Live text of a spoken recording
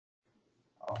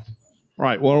All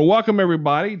right. Well, welcome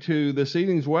everybody to this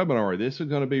evening's webinar. This is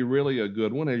going to be really a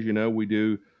good one. As you know, we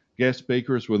do guest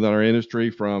speakers within our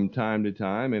industry from time to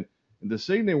time. And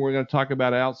this evening, we're going to talk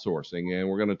about outsourcing. And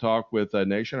we're going to talk with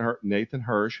Nathan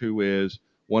Hirsch, who is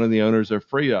one of the owners of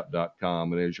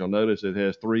freeup.com. And as you'll notice, it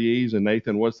has 3 E's. And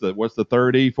Nathan, what's the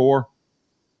third E for?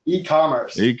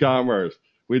 E-commerce. E-commerce.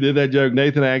 We did that joke.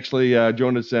 Nathan actually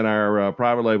joined us in our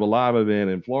private label live event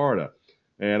in Florida.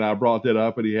 And I brought that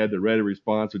up, and he had the ready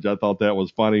response, which I thought that was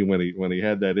funny when he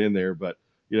had that in there. But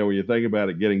you know, when you think about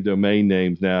it, getting domain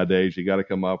names nowadays, you got to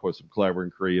come up with some clever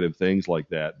and creative things like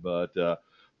that. But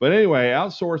anyway,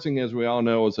 outsourcing, as we all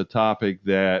know, is a topic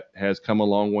that has come a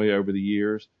long way over the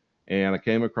years. And I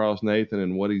came across Nathan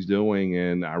and what he's doing,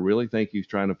 and I really think he's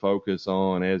trying to focus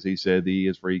on, as he said, the E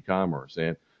is for e-commerce.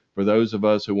 And for those of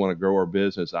us who want to grow our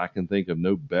business, I can think of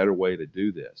no better way to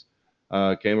do this.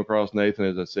 Came across Nathan,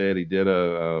 as I said, he did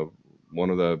one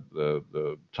of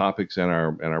the topics in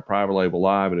our private label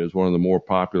live, and it was one of the more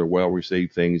popular,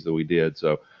 well-received things that we did.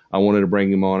 So I wanted to bring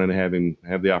him on and have him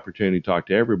have the opportunity to talk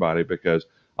to everybody, because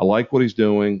I like what he's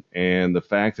doing, and the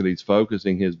fact that he's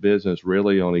focusing his business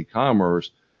really on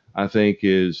e-commerce, I think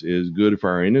is good for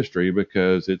our industry,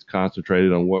 because it's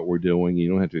concentrated on what we're doing. You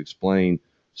don't have to explain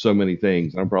so many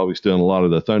things. I'm probably stealing a lot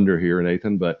of the thunder here,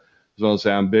 Nathan, but I was going to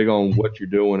say I'm big on what you're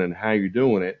doing and how you're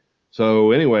doing it.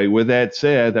 So anyway, with that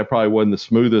said, that probably wasn't the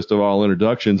smoothest of all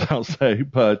introductions, I'll say.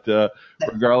 But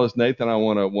regardless, Nathan, I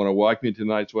want to welcome you to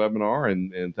tonight's webinar,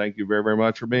 and thank you very, very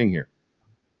much for being here.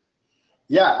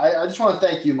 Yeah, I just want to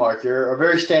thank you, Mark. You're a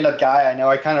very stand-up guy. I know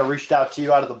I kind of reached out to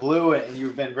you out of the blue, and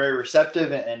you've been very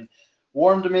receptive and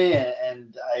warm to me,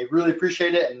 and I really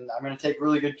appreciate it. And I'm going to take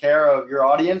really good care of your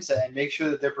audience and make sure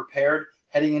that they're prepared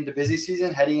heading into busy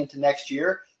season, heading into next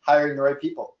year, hiring the right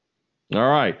people. All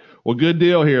right. Well, good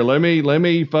deal here. Let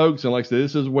me, folks, and like I said,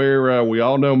 this is where we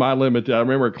all know my limit. I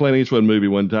remember a Clint Eastwood movie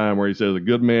one time where he says a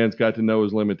good man's got to know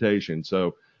his limitations.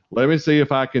 So let me see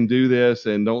if I can do this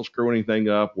and don't screw anything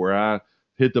up, where I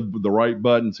hit the right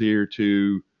buttons here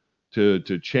to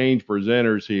change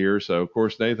presenters here. So of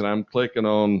course, Nathan, I'm clicking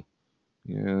on.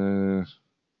 Yeah.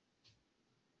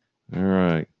 All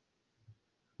right.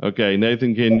 Okay,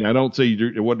 Nathan, I don't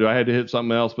see what do I had to hit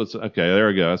something else? But okay, there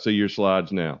we go. I see your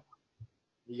slides now.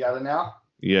 You got it now?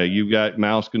 Yeah, you've got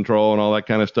mouse control and all that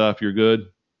kind of stuff. You're good?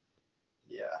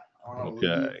 Yeah. I want to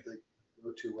leave the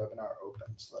GoToWebinar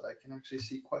open so that I can actually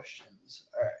see questions.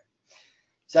 All right.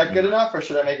 Is that good enough, or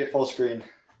should I make it full screen?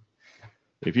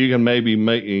 If you can maybe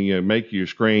make your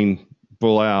screen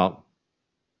full out.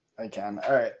 I can.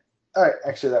 All right. All right.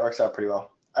 Actually, that works out pretty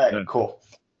well. All right, cool.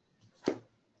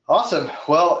 Awesome.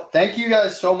 Well, thank you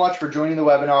guys so much for joining the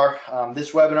webinar.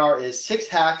 This webinar is 6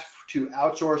 hacks to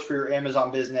outsource for your Amazon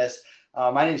business.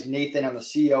 My name is Nathan. I'm the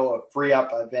CEO of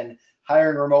FreeUp. I've been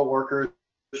hiring remote workers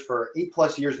for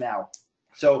 8+ years now.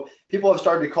 So people have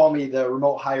started to call me the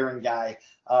remote hiring guy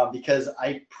because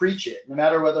I preach it. No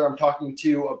matter whether I'm talking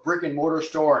to a brick and mortar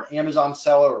store, an Amazon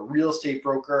seller, a real estate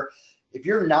broker, if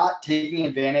you're not taking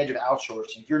advantage of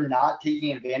outsourcing, if you're not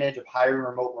taking advantage of hiring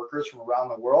remote workers from around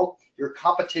the world, your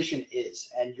competition is,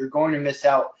 and you're going to miss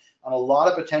out on a lot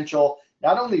of potential,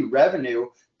 not only revenue,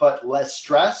 but less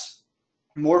stress,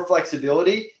 more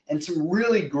flexibility, and some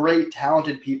really great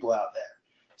talented people out there.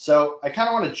 So I kind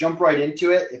of want to jump right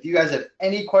into it. If you guys have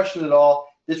any questions at all,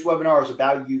 this webinar is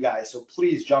about you guys, so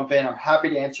please jump in. I'm happy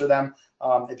to answer them.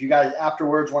 If you guys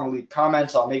afterwards want to leave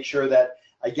comments, I'll make sure that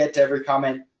I get to every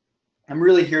comment. I'm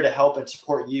really here to help and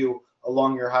support you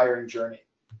along your hiring journey.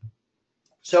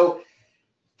 So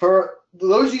for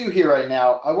those of you here right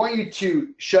now, I want you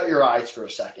to shut your eyes for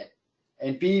a second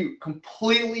and be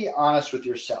completely honest with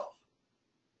yourself.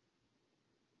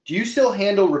 Do you still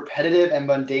handle repetitive and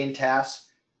mundane tasks?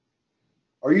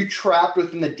 Are you trapped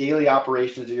within the daily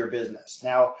operations of your business?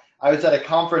 Now, I was at a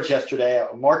conference yesterday,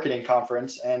 a marketing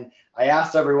conference, and I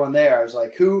asked everyone there, I was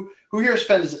like, who here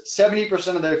spends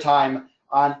 70% of their time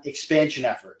on expansion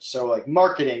efforts? So like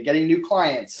marketing, getting new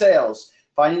clients, sales,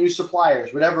 finding new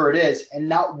suppliers, whatever it is, and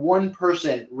not one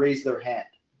person raised their hand.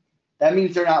 That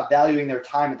means they're not valuing their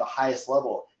time at the highest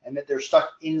level and that they're stuck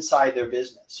inside their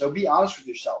business. So be honest with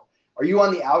yourself. Are you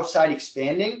on the outside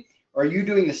expanding, or are you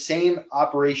doing the same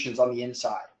operations on the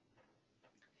inside?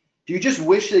 Do you just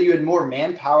wish that you had more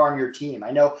manpower on your team?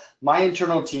 I know my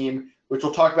internal team, which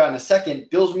we'll talk about in a second,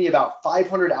 bills me about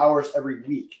 500 hours every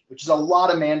week, which is a lot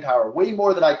of manpower, way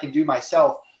more than I can do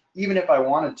myself, even if I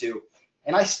wanted to.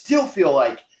 And I still feel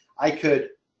like I could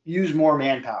use more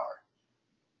manpower.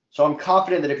 So I'm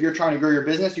confident that if you're trying to grow your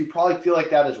business, you probably feel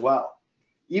like that as well,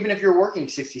 even if you're working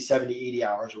 60, 70, 80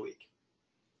 hours a week.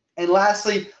 And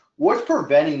lastly, what's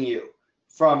preventing you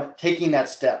from taking that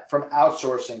step, from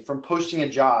outsourcing, from posting a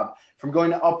job, from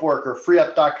going to Upwork or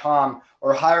freeup.com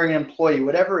or hiring an employee,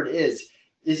 whatever it is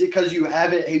it because you've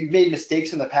made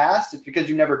mistakes in the past? It's because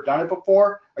you've never done it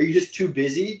before? Are you just too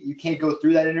busy? You can't go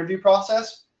through that interview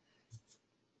process?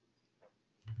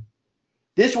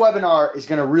 This webinar is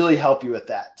going to really help you with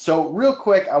that. So real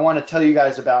quick, I want to tell you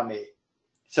guys about me.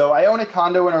 So I own a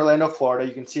condo in Orlando, Florida.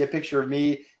 You can see a picture of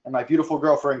me and my beautiful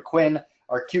girlfriend, Quinn,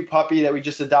 our cute puppy that we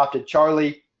just adopted,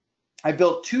 Charlie. I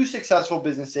built 2 successful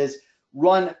businesses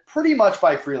run pretty much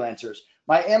by freelancers.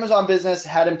 My Amazon business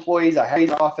had employees. I had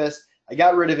an office. I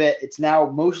got rid of it. It's now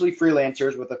mostly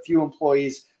freelancers with a few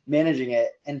employees managing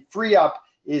it. And FreeUp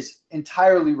is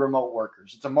entirely remote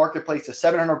workers. It's a marketplace of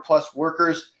 700 plus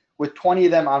workers with 20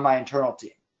 of them on my internal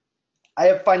team. I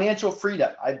have financial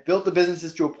freedom. I've built the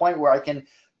businesses to a point where I can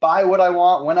buy what I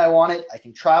want when I want it. I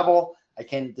can travel. I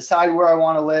can decide where I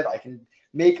want to live. I can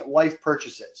make life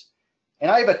purchases. And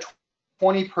I have a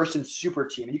 20-person super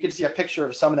team. And you can see a picture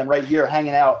of some of them right here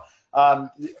hanging out. A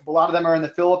lot of them are in the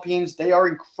Philippines. They are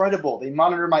incredible. They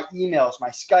monitor my emails, my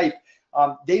Skype.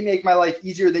 They make my life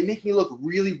easier. They make me look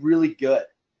really, really good.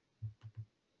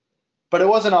 But it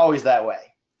wasn't always that way.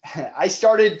 I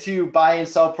started to buy and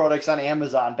sell products on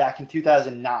Amazon back in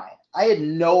 2009. I had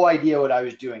no idea what I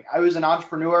was doing. I was an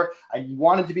entrepreneur. I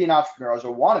wanted to be an entrepreneur. I was a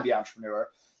wannabe entrepreneur.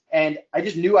 And I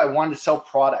just knew I wanted to sell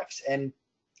products. And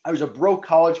I was a broke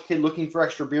college kid looking for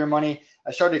extra beer money.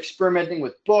 I started experimenting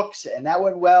with books, and that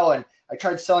went well. And I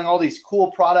tried selling all these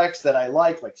cool products that I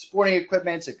like sporting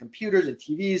equipment and computers and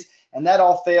TVs, and that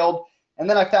all failed. And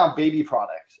then I found baby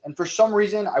products. And for some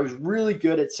reason, I was really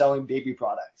good at selling baby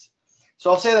products. So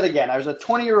I'll say that again. I was a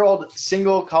 20-year-old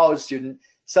single college student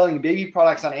selling baby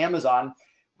products on Amazon,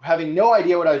 having no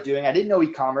idea what I was doing. I didn't know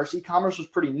e-commerce. E-commerce was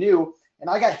pretty new, and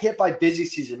I got hit by busy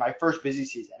season, my first busy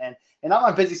season. And I'm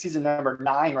on busy season number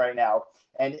 9 right now.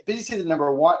 And busy season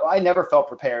number 1, I never felt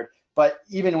prepared, but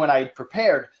even when I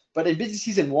prepared, but in busy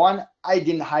season 1, I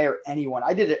didn't hire anyone.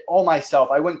 I did it all myself.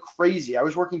 I went crazy. I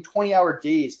was working 20-hour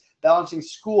days, balancing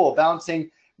school, balancing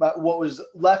what was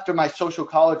left of my social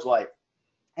college life.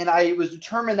 And I was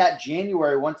determined that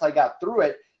January, once I got through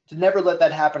it, to never let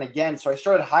that happen again. So I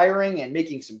started hiring and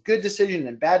making some good decisions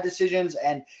and bad decisions.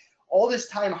 And all this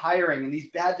time hiring and these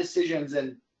bad decisions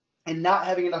and not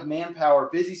having enough manpower,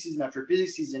 busy season after busy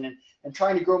season, and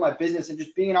trying to grow my business and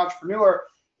just being an entrepreneur,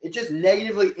 it just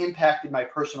negatively impacted my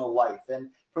personal life. And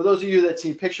for those of you that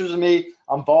seen pictures of me,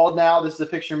 I'm bald now. This is a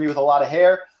picture of me with a lot of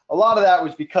hair. A lot of that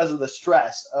was because of the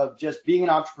stress of just being an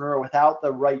entrepreneur without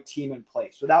the right team in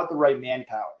place, without the right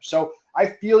manpower. So I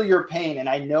feel your pain, and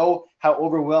I know how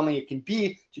overwhelming it can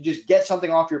be to just get something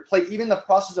off your plate. Even the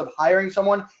process of hiring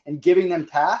someone and giving them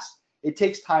tasks, it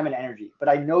takes time and energy, but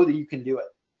I know that you can do it.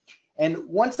 And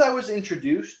once I was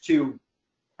introduced to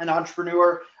an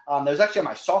entrepreneur, that was actually on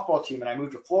my softball team, and I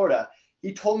moved to Florida.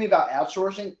 He told me about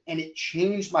outsourcing, and it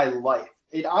changed my life.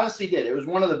 It honestly did. It was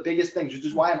one of the biggest things, which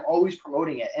is why I'm always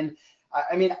promoting it. And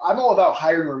I mean, I'm all about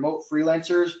hiring remote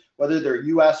freelancers, whether they're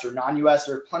US or non-US.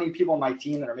 There are plenty of people on my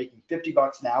team that are making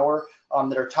 $50 an hour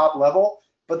that are top level.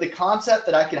 But the concept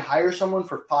that I can hire someone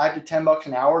for $5 to $10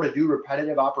 an hour to do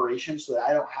repetitive operations so that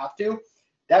I don't have to,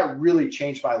 that really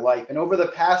changed my life. And over the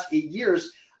past 8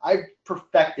 years, I've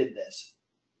perfected this.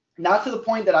 Not to the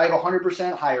point that I have a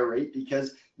 100% hire rate,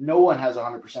 because no one has a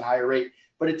 100% hire rate,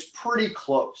 but it's pretty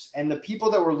close. And the people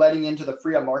that we're letting into the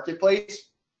FreeUp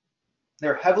marketplace,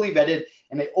 they're heavily vetted,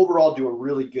 and they overall do a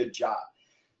really good job.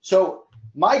 So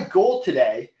my goal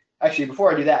today, actually,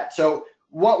 before I do that, so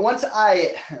once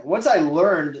I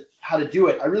learned how to do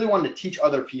it, I really wanted to teach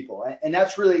other people. And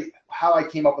that's really how I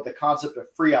came up with the concept of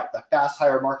FreeUp, the fast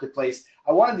hire marketplace.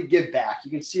 I wanted to give back.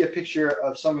 You can see a picture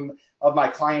of some of my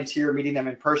clients here, meeting them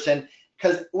in person.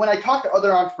 Because when I talk to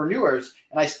other entrepreneurs,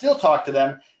 and I still talk to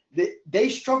them, they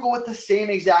struggle with the same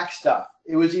exact stuff.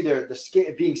 It was either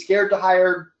being scared to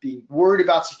hire, being worried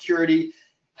about security,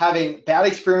 having bad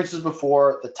experiences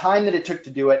before, the time that it took to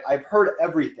do it. I've heard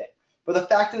everything. But the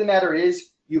fact of the matter is,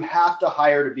 you have to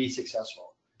hire to be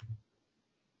successful.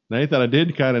 Nathan, I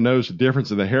did kind of notice the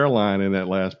difference in the hairline in that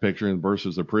last picture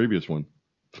versus the previous one.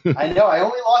 I know. I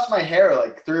only lost my hair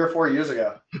like 3 or 4 years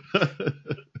ago.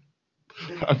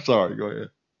 I'm sorry. Go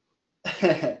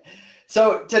ahead.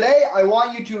 So today I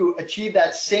want you to achieve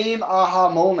that same aha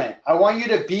moment. I want you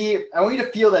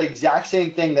to feel that exact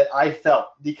same thing that I felt,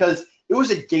 because it was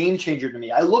a game changer to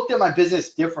me. I looked at my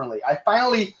business differently. I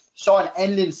finally saw an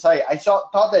end in sight. I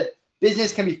thought that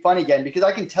business can be fun again, because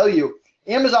I can tell you,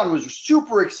 Amazon was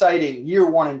super exciting year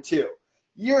 1 and 2.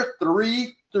 Year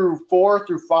 3 through 4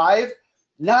 through 5,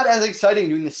 not as exciting,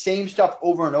 doing the same stuff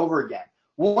over and over again.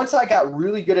 Once I got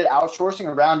really good at outsourcing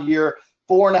around year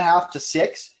 4.5 to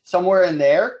 6, somewhere in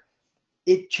there,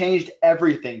 it changed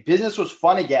everything. Business was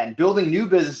fun again. Building new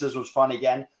businesses was fun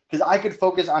again because I could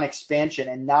focus on expansion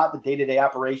and not the day-to-day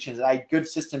operations, and I had good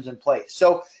systems in place.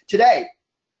 So today,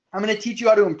 I'm going to teach you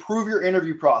how to improve your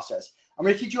interview process. I'm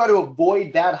going to teach you how to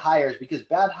avoid bad hires because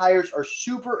bad hires are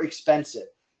super expensive.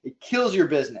 It kills your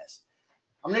business.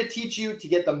 I'm going to teach you to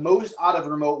get the most out of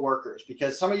remote workers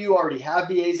because some of you already have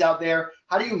VAs out there.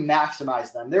 How do you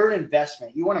maximize them? They're an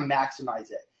investment. You want to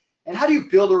maximize it. And how do you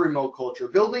build a remote culture?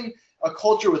 Building a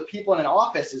culture with people in an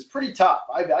office is pretty tough.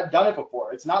 I've done it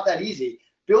before. It's not that easy.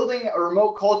 Building a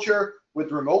remote culture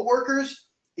with remote workers,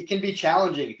 it can be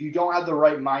challenging if you don't have the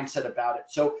right mindset about it.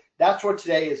 So that's what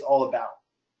today is all about.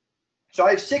 So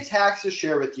I have 6 hacks to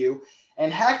share with you.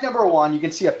 And hack number 1, you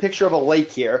can see a picture of a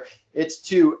lake here. It's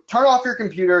to turn off your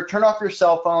computer, turn off your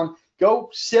cell phone, go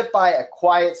sit by a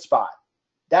quiet spot.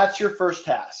 That's your first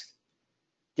task.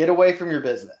 Get away from your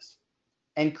business.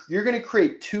 And you're going to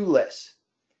create 2 lists.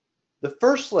 The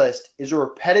first list is a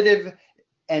repetitive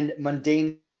and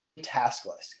mundane task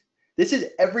list. This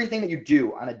is everything that you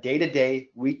do on a day-to-day,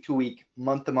 week-to-week,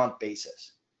 month-to-month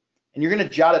basis. And you're going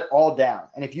to jot it all down.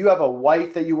 And if you have a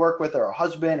wife that you work with or a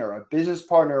husband or a business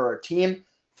partner or a team,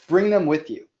 bring them with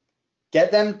you.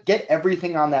 Get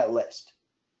everything on that list.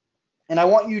 And I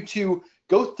want you to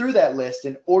go through that list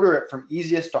and order it from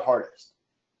easiest to hardest.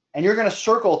 And you're going to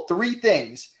circle 3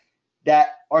 things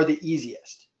that are the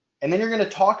easiest. And then you're going to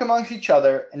talk amongst each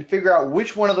other and figure out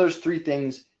which one of those 3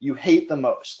 things you hate the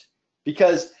most.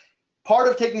 Because part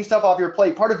of taking stuff off your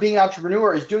plate, part of being an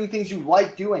entrepreneur is doing things you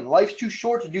like doing. Life's too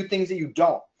short to do things that you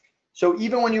don't. So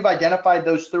even when you've identified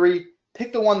those 3,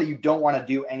 pick the one that you don't want to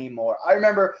do anymore. I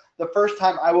remember the first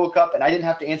time I woke up and I didn't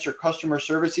have to answer customer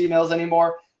service emails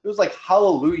anymore. It was like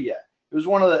hallelujah. It was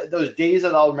one of those days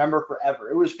that I'll remember forever.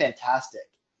 It was fantastic.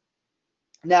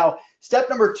 Now, step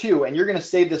number 2, and you're going to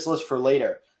save this list for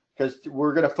later because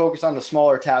we're going to focus on the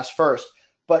smaller tasks first,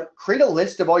 but create a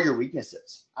list of all your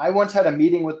weaknesses. I once had a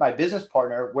meeting with my business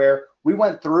partner where we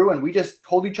went through and we just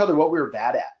told each other what we were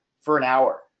bad at for an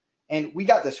hour. And we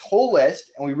got this whole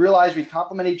list and we realized we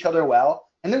complemented each other well.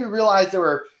 And then we realized there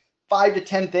were 5 to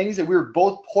 10 things that we were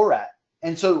both poor at.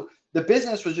 And so the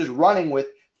business was just running with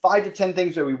 5 to 10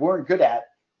 things that we weren't good at.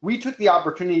 We took the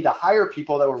opportunity to hire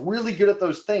people that were really good at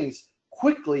those things,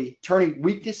 quickly turning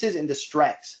weaknesses into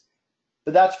strengths.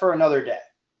 But that's for another day.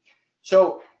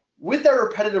 So with that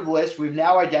repetitive list, we've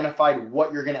now identified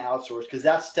what you're going to outsource because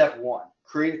that's step 1,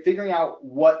 figuring out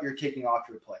what you're taking off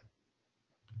your plate.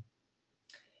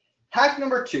 Hack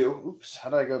number 2, oops,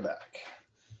 how did I go back?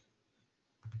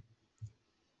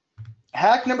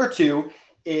 Hack number 2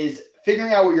 is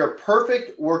figuring out what your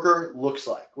perfect worker looks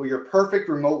like, what your perfect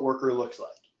remote worker looks like.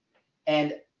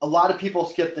 And a lot of people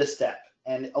skip this step.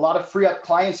 And a lot of free up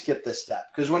clients skip this step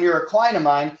because when you're a client of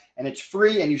mine and it's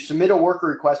free and you submit a worker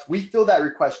request, we fill that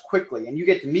request quickly and you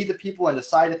get to meet the people and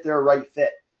decide if they're a right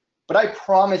fit. But I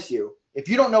promise you, if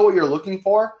you don't know what you're looking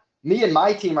for, me and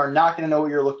my team are not going to know what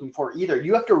you're looking for either.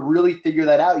 You have to really figure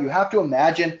that out. You have to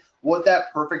imagine what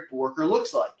that perfect worker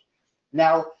looks like.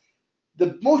 Now,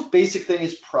 the most basic thing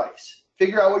is price.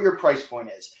 Figure out what your price point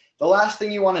is. The last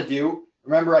thing you want to do,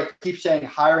 remember I keep saying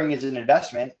hiring is an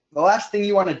investment. The last thing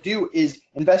you want to do is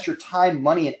invest your time,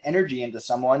 money, and energy into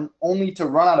someone only to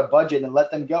run out of budget and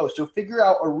let them go. So figure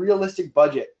out a realistic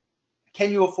budget.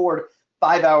 Can you afford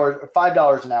 5 hours or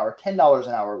 $5 an hour, $10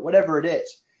 an hour, whatever it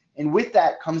is? And with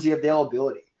that comes the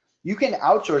availability. You can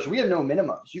outsource. We have no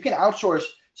minimums. You can outsource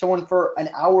someone for an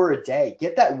hour a day.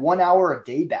 Get that 1 hour a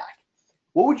day back.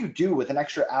 What would you do with an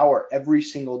extra hour every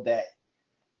single day?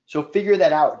 So figure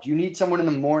that out. Do you need someone in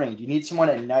the morning? Do you need someone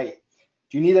at night?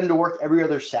 Do you need them to work every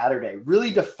other Saturday?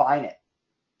 Really define it.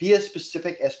 Be as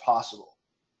specific as possible.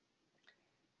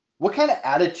 What kind of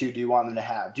attitude do you want them to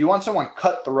have? Do you want someone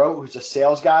cutthroat who's a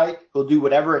sales guy who'll do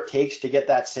whatever it takes to get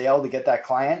that sale, to get that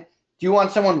client? Do you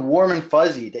want someone warm and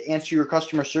fuzzy to answer your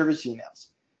customer service emails?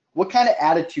 What kind of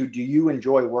attitude do you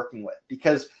enjoy working with?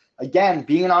 Because again,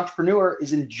 being an entrepreneur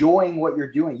is enjoying what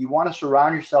you're doing. You want to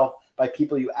surround yourself by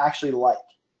people you actually like.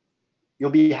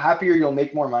 You'll be happier, you'll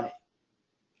make more money.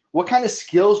 What kind of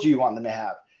skills do you want them to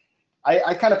have?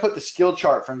 I kind of put the skill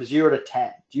chart from 0 to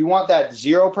 10. Do you want that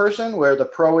 0 person where the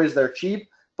pro is they're cheap,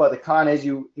 but the con is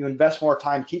you invest more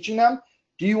time teaching them?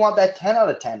 Do you want that 10 out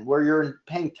of 10 where you're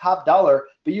paying top dollar,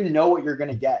 but you know what you're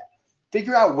going to get?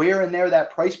 Figure out where in there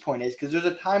that price point is because there's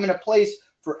a time and a place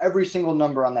for every single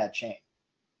number on that chain.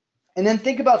 And then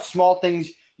think about small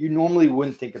things you normally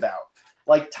wouldn't think about,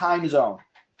 like time zone,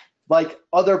 like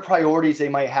other priorities they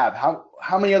might have.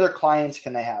 How many other clients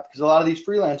can they have? Because a lot of these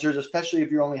freelancers, especially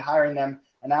if you're only hiring them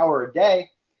an hour a day,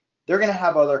 they're going to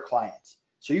have other clients.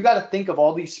 So you got to think of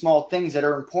all these small things that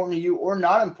are important to you or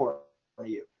not important to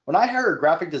you. When I hire a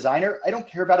graphic designer, I don't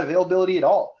care about availability at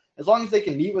all. As long as they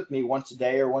can meet with me once a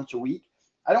day or once a week,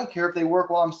 I don't care if they work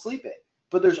while I'm sleeping.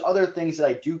 But there's other things that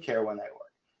I do care when they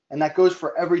work. And that goes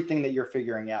for everything that you're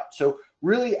figuring out. So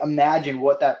really imagine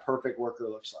what that perfect worker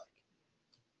looks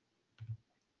like.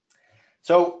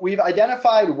 So we've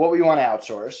identified what we want to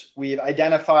outsource. We've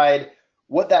identified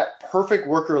what that perfect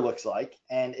worker looks like.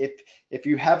 And if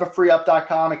you have a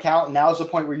freeup.com account, now's the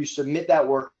point where you submit that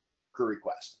worker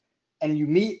request and you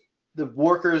meet the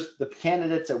workers, the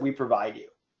candidates that we provide you.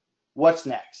 What's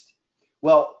next?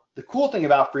 Well, the cool thing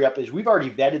about FreeUp is we've already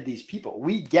vetted these people.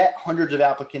 We get hundreds of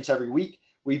applicants every week.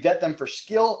 We vet them for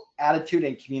skill, attitude,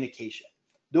 and communication.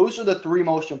 Those are the three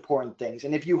most important things.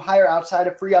 And if you hire outside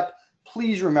of FreeUp,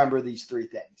 please remember these three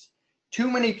things. Too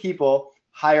many people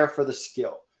hire for the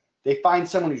skill. They find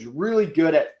someone who's really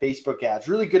good at Facebook ads,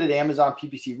 really good at Amazon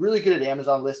PPC, really good at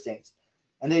Amazon listings.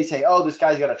 And they say, oh, this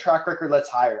guy's got a track record, let's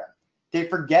hire him. They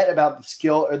forget about the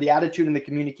skill or the attitude and the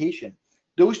communication.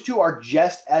 Those two are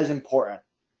just as important.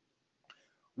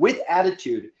 With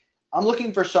attitude, I'm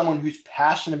looking for someone who's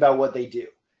passionate about what they do,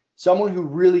 someone who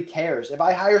really cares. If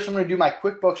I hire someone to do my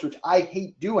QuickBooks, which I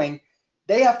hate doing,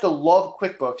 they have to love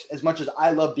QuickBooks as much as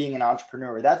I love being an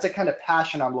entrepreneur. That's the kind of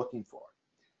passion I'm looking for.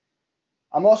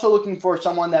 I'm also looking for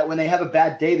someone that when they have a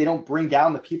bad day, they don't bring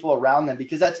down the people around them,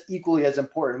 because that's equally as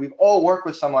important. We've all worked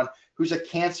with someone who's a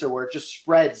cancer where it just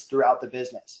spreads throughout the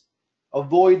business.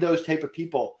 Avoid those type of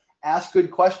people. Ask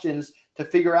good questions to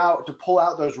figure out, to pull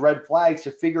out those red flags,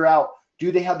 to figure out,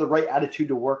 do they have the right attitude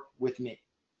to work with me?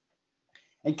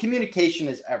 And communication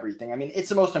is everything. I mean, it's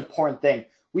the most important thing.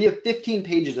 We have 15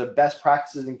 pages of best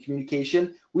practices in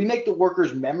communication. We make the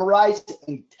workers memorize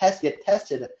and get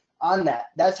tested on that.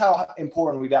 That's how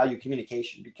important we value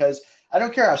communication, because I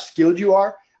don't care how skilled you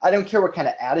are. I don't care what kind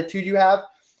of attitude you have.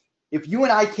 If you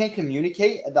and I can't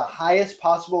communicate at the highest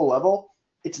possible level,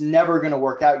 it's never going to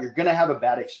work out. You're going to have a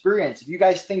bad experience. If you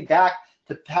guys think back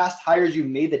to past hires you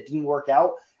made that didn't work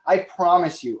out, I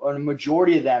promise you, a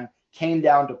majority of them came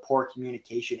down to poor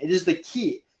communication. It is the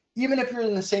key. Even if you're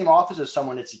in the same office as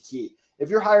someone, it's a key. If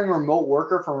you're hiring a remote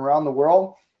worker from around the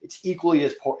world, it's equally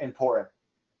as important.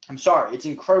 I'm sorry, it's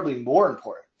incredibly more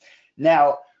important.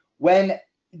 Now, when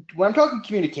I'm talking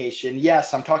communication,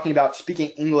 yes, I'm talking about speaking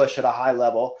English at a high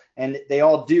level, and they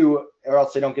all do, or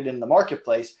else they don't get into the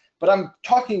marketplace. But I'm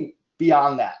talking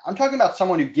beyond that. I'm talking about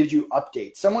someone who gives you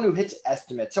updates, someone who hits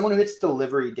estimates, someone who hits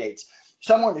delivery dates,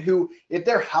 someone who, if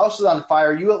their house is on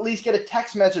fire, you at least get a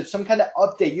text message, some kind of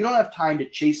update. You don't have time to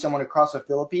chase someone across the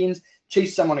Philippines,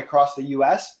 chase someone across the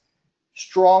US.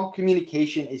 Strong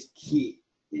communication is key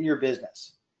in your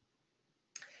business.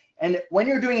 And when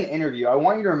you're doing an interview, I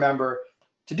want you to remember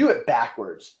to do it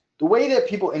backwards. The way that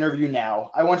people interview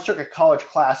now, I once took a college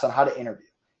class on how to interview.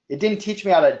 It didn't teach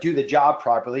me how to do the job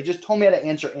properly. It just told me how to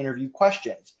answer interview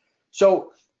questions.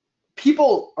 So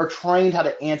people are trained how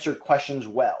to answer questions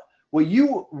well. What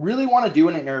you really want to do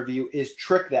in an interview is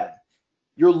trick them.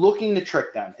 You're looking to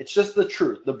trick them. It's just the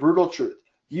truth, the brutal truth.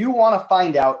 You want to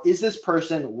find out, is this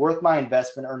person worth my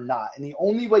investment or not? And the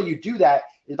only way you do that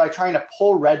is by trying to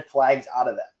pull red flags out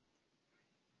of them.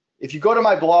 If you go to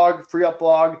my blog, FreeUp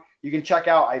blog, you can check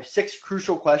out, I have 6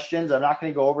 crucial questions. I'm not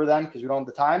going to go over them because we don't have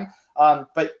the time.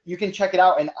 But you can check it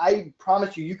out, and I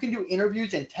promise you, you can do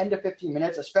interviews in 10 to 15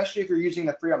 minutes, especially if you're using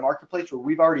the FreeUp Marketplace where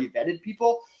we've already vetted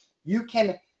people. You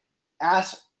can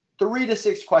ask 3 to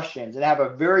 6 questions and have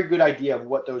a very good idea of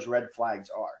what those red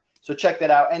flags are. So check that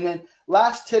out. And then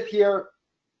last tip here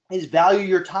is value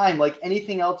your time like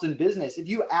anything else in business. If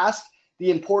you ask the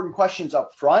important questions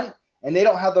up front and they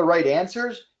don't have the right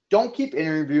answers, don't keep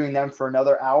interviewing them for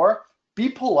another hour. Be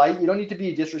polite. You don't need to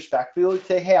be disrespectful.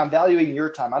 Say, hey, I'm valuing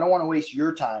your time. I don't want to waste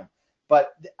your time,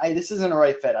 but this isn't a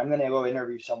right fit. I'm going to go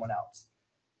interview someone else.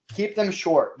 Keep them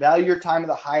short. Value your time at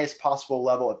the highest possible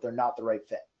level if they're not the right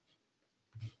fit.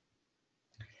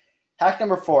 Hack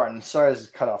number 4, and sorry, this is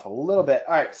cut off a little bit.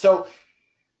 All right, so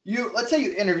let's say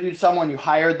you interviewed someone, you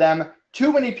hired them.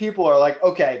 Too many people are like,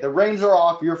 okay, the reins are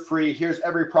off, you're free. Here's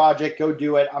every project, go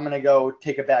do it. I'm going to go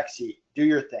take a back seat. Do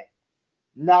your thing.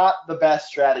 Not the best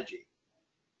strategy.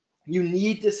 You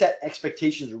need to set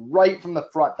expectations right from the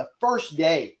front. The first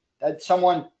day that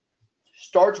someone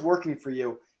starts working for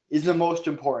you is the most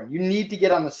important. You need to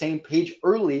get on the same page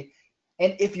early.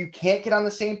 And if you can't get on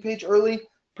the same page early,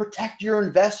 protect your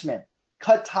investment.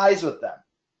 Cut ties with them.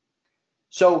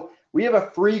 So we have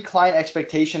a free client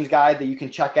expectations guide that you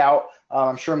can check out.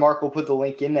 I'm sure Mark will put the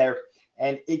link in there.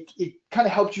 And it kind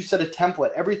of helps you set a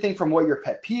template, everything from what your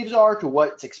pet peeves are to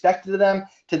what's expected of them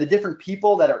to the different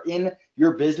people that are in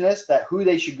your business, that who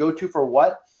they should go to for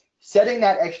what. setting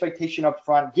that expectation up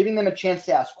front, giving them a chance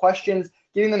to ask questions,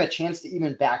 giving them a chance to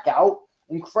even back out,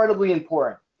 incredibly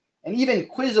important. And even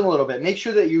quiz them a little bit. Make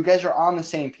sure that you guys are on the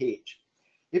same page.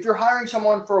 If you're hiring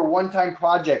someone for a one-time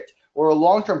project or a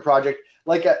long-term project,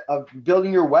 like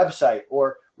building your website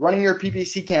or running your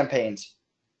PPC campaigns,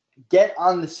 get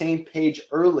on the same page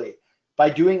early by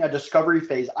doing a discovery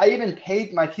phase. I even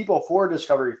paid my people for a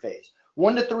discovery phase,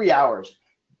 1 to 3 hours.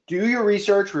 Do your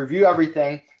research, review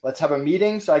everything. Let's have a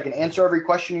meeting so I can answer every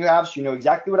question you have so you know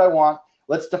exactly what I want.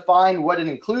 Let's define what it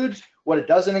includes, what it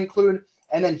doesn't include,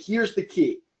 and then here's the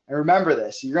key. And remember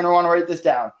this, you're going to want to write this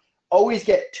down. Always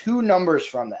get 2 numbers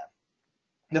from them.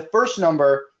 The first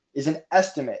number is an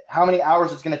estimate, how many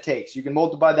hours it's going to take. So you can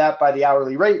multiply that by the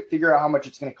hourly rate, figure out how much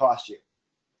it's going to cost you.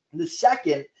 The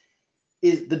second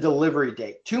is the delivery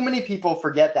date. Too many people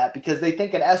forget that because they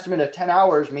think an estimate of 10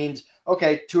 hours means,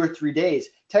 okay, 2 or 3 days.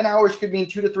 10 hours could mean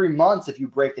 2 to 3 months if you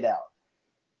break it out.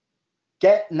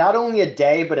 Get not only a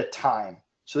day, but a time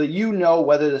so that you know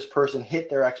whether this person hit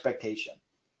their expectation.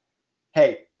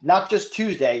 Hey, not just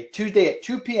Tuesday at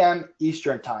 2 p.m.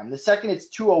 Eastern time. The second it's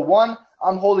 2:01,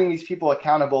 I'm holding these people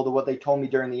accountable to what they told me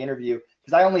during the interview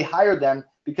because I only hired them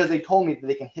because they told me that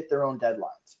they can hit their own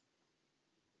deadlines.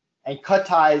 And cut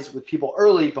ties with people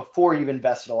early before you've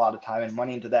invested a lot of time and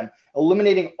money into them,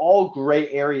 eliminating all gray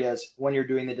areas when you're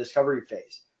doing the discovery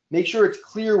phase. Make sure it's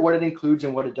clear what it includes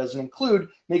and what it doesn't include.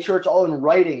 Make sure it's all in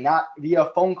writing, not via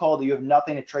a phone call that you have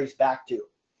nothing to trace back to.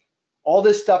 All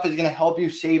this stuff is going to help you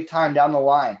save time down the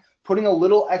line. Putting a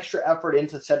little extra effort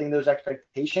into setting those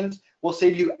expectations will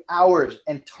save you hours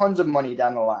and tons of money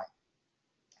down the line.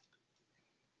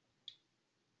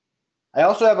 I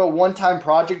also have a one-time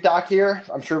project doc here.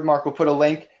 I'm sure Mark will put a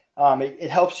link.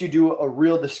 It helps you do a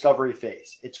real discovery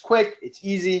phase. It's quick, it's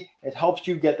easy, it helps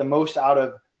you get the most out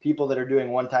of people that are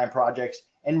doing one-time projects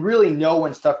and really know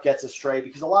when stuff gets astray,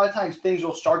 because a lot of times things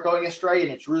will start going astray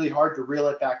and it's really hard to reel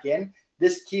it back in.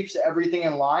 This keeps everything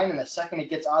in line, and the second it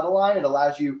gets out of line, it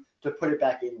allows you to put it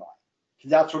back in line,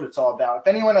 because that's what it's all about. If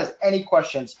anyone has any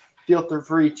questions, feel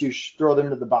free to throw them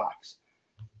into the box.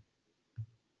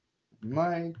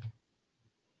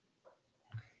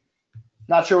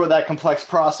 Not sure what that complex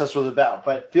process was about,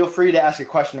 but feel free to ask a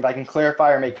question if I can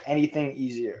clarify or make anything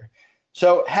easier.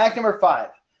 So hack number 5,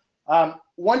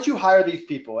 once you hire these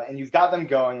people and you've got them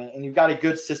going and you've got a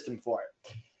good system for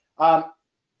it,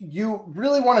 you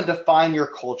really want to define your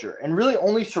culture and really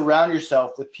only surround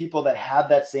yourself with people that have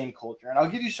that same culture. And I'll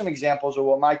give you some examples of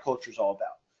what my culture is all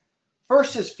about.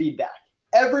 First is feedback.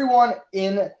 Everyone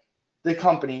in the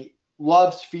company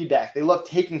loves feedback. They love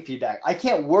taking feedback. I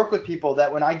can't work with people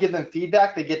that when I give them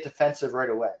feedback, they get defensive right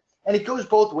away. And it goes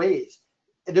both ways.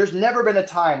 There's never been a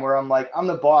time where I'm like, I'm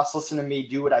the boss, listen to me,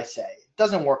 do what I say. It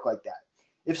doesn't work like that.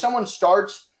 If someone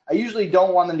starts, I usually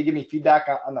don't want them to give me feedback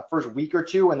on the first week or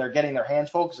two when they're getting their hands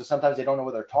full, because sometimes they don't know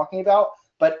what they're talking about.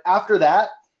 But after that,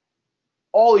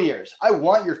 all ears. I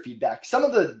want your feedback. Some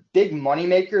of the big money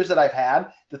makers that I've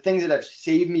had, the things that have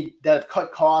saved me, that have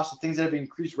cut costs, the things that have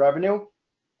increased revenue,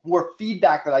 were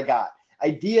feedback that I got,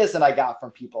 ideas that I got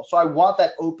from people. So I want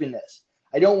that openness.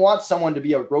 I don't want someone to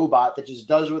be a robot that just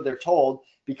does what they're told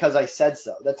because I said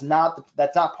so. That's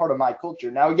not part of my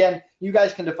culture. Now, again, you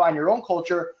guys can define your own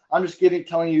culture. I'm just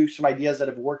telling you some ideas that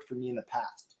have worked for me in the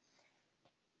past.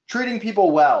 Treating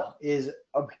people well is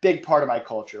a big part of my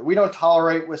culture. We don't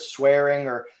tolerate with swearing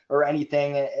or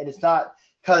anything, and it's not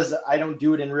because I don't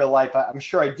do it in real life. I'm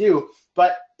sure I do,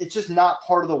 but it's just not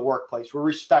part of the workplace. We're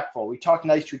respectful. We talk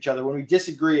nice to each other. When we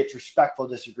disagree, it's respectful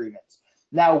disagreements.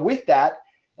 Now, with that,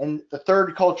 and the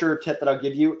third culture tip that I'll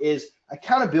give you is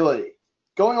accountability.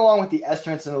 Going along with the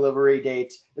estimates and delivery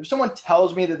dates, if someone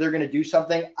tells me that they're going to do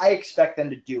something, I expect them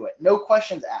to do it. No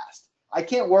questions asked. I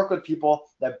can't work with people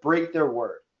that break their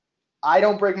word. I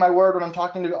don't break my word when I'm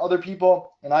talking to other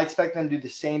people, and I expect them to do the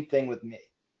same thing with me.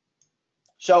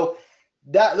 So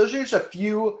those are just a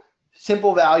few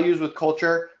simple values with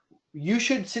culture. You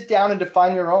should sit down and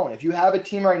define your own. If you have a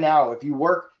team right now, if you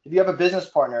have a business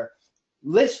partner,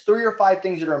 list 3 or 5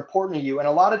 things that are important to you. And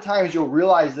a lot of times you'll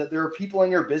realize that there are people in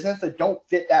your business that don't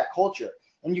fit that culture.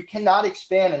 And you cannot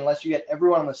expand unless you get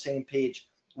everyone on the same page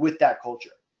with that culture.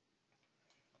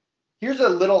 Here's a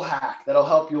little hack that'll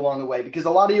help you along the way, because a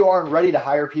lot of you aren't ready to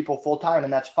hire people full time,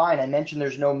 and that's fine. I mentioned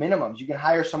there's no minimums. You can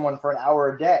hire someone for an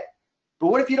hour a day. But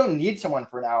what if you don't need someone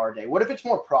for an hour a day? What if it's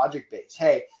more project-based?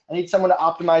 Hey, I need someone to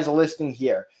optimize a listing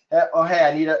here. Oh, hey,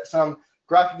 I need some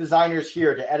graphic designers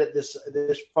here to edit this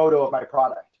photo of my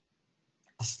product.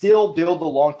 Still build the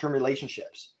long-term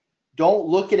relationships. Don't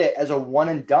look at it as a one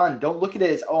and done. Don't look at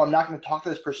it as, oh, I'm not going to talk to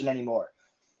this person anymore.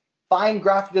 Find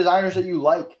graphic designers that you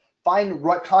like. Find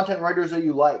content writers that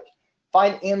you like.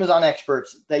 Find Amazon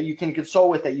experts that you can consult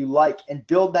with that you like and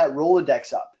build that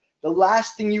Rolodex up. The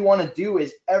last thing you want to do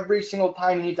is every single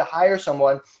time you need to hire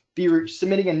someone, be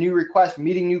submitting a new request,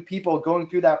 meeting new people, going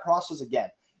through that process again.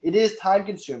 It is time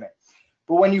consuming.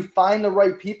 But when you find the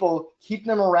right people, keep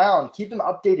them around, keep them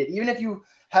updated. Even if you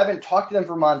haven't talked to them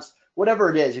for months, whatever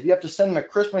it is, if you have to send them a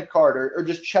Christmas card or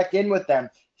just check in with them,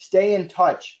 stay in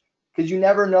touch, because you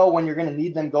never know when you're going to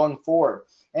need them going forward.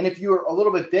 And if you're a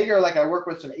little bit bigger, like I work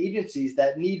with some agencies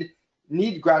that need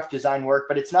graphic design work,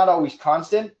 but it's not always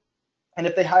constant. And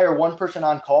if they hire one person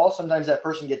on call, sometimes that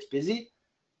person gets busy.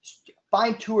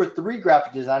 Find 2 or 3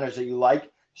 graphic designers that you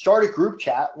like. Start a group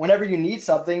chat. Whenever you need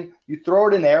something, you throw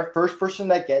it in there. First person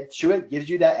that gets to it gives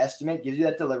you that estimate, gives you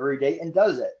that delivery date, and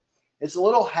does it. It's a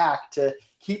little hack to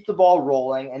keep the ball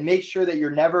rolling and make sure that you're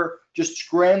never just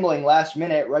scrambling last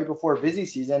minute right before busy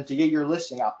season to get your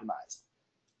listing optimized.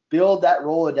 Build that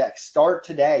Rolodex. Start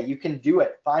today. You can do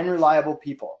it. Find reliable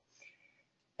people.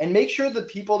 And make sure the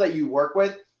people that you work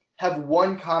with have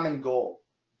one common goal.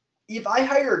 If I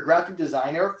hire a graphic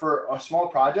designer for a small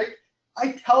project,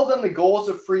 I tell them the goal is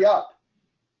to free up.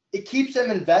 It keeps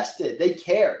them invested. They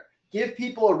care. Give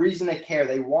people a reason to care.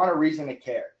 They want a reason to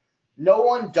care. No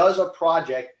one does a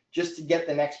project just to get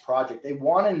the next project. They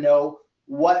want to know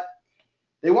what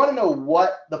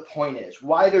the point is,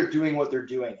 why they're doing what they're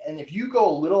doing. And if you go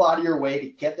a little out of your way to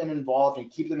get them involved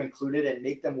and keep them included and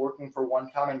make them working for one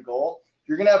common goal,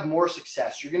 you're going to have more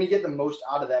success. You're going to get the most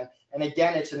out of them. And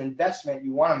again, it's an investment.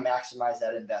 You want to maximize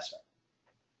that investment.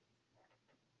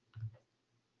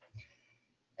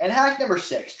 And hack number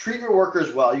 6, treat your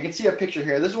workers well. You can see a picture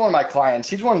here. This is one of my clients.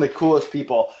 He's one of the coolest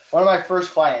people. One of my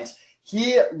first clients.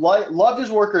 He loved his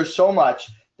workers so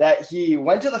much that he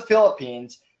went to the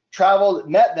Philippines, traveled,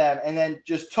 met them, and then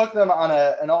just took them on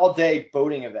an all-day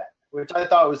boating event, which I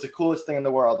thought was the coolest thing in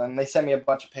the world. And they sent me a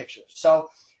bunch of pictures. So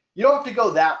you don't have to go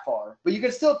that far, but you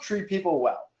can still treat people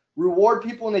well. Reward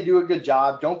people when they do a good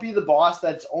job. Don't be the boss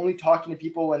that's only talking to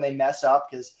people when they mess up,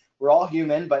 because we're all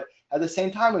human. But at the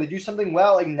same time, when they do something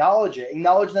well, acknowledge it.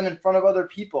 Acknowledge them in front of other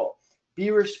people.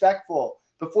 Be respectful.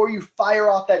 Before you fire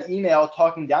off that email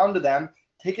talking down to them,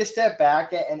 take a step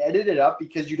back and edit it up,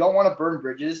 because you don't want to burn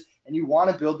bridges and you want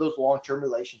to build those long-term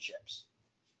relationships.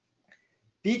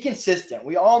 Be consistent.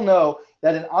 We all know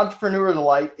that an entrepreneur's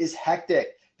life is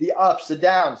hectic. The ups, the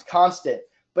downs, constant.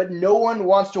 But no one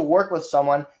wants to work with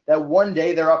someone that one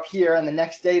day they're up here and the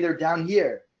next day they're down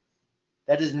here.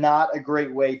 That is not a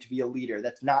great way to be a leader.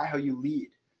 That's not how you lead.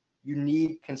 You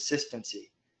need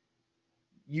consistency.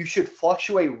 You should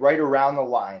fluctuate right around the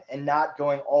line and not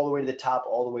going all the way to the top,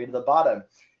 all the way to the bottom.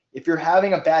 If you're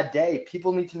having a bad day,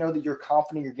 people need to know that you're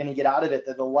confident you're going to get out of it,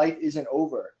 that the life isn't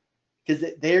over, because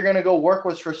they're going to go work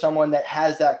with for someone that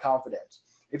has that confidence.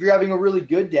 If you're having a really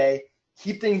good day,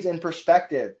 keep things in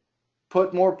perspective.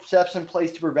 Put more steps in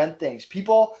place to prevent things.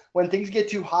 People, when things get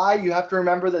too high, you have to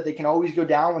remember that they can always go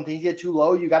down. When things get too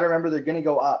low, you got to remember they're going to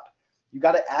go up. You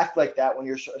got to act like that when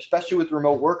you're, especially with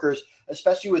remote workers,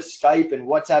 especially with Skype and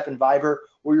WhatsApp and Viber,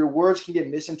 where your words can get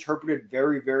misinterpreted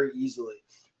very, very easily.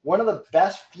 One of the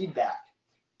best feedback,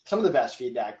 some of the best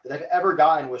feedback that I've ever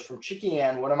gotten was from Chicky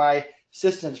Ann, one of my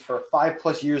assistants for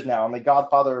 5+ years now. I'm the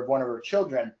godfather of one of her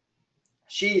children.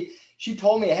 She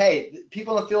told me, hey,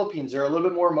 people in the Philippines are a little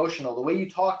bit more emotional. The way you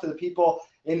talk to the people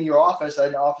in your office, I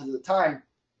had an office at the time,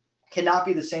 cannot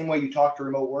be the same way you talk to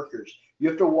remote workers. You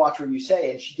have to watch what you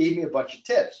say. And she gave me a bunch of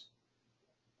tips.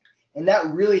 And that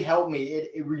really helped me.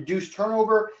 It reduced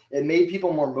turnover. It made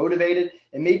people more motivated.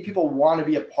 It made people want to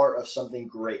be a part of something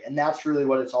great. And that's really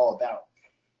what it's all about.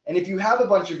 And if you have a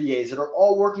bunch of VAs that are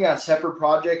all working on separate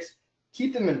projects,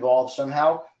 keep them involved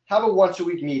somehow. Have a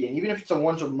once-a-week meeting, even if it's a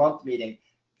once-a-month meeting.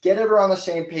 Get everyone on the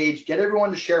same page. Get everyone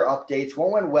to share updates.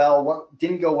 What went well? What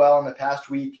didn't go well in the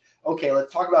past week? Okay,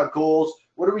 let's talk about goals.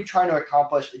 What are we trying to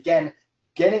accomplish? Again,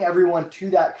 getting everyone to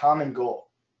that common goal.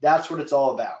 That's what it's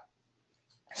all about.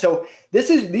 So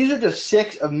these are just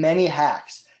 6 of many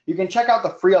hacks. You can check out the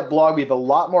Free Up blog. We have a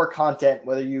lot more content,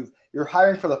 whether you're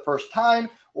hiring for the first time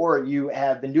or you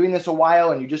have been doing this a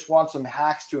while and you just want some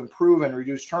hacks to improve and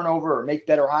reduce turnover or make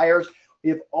better hires.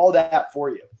 We have all that for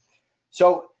you.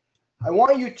 So I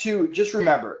want you to just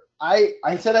remember, I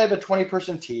said I have a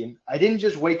 20-person team. I didn't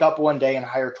just wake up one day and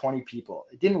hire 20 people.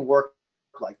 It didn't work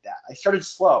like that. I started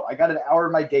slow. I got an hour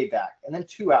of my day back, and then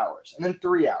 2 hours, and then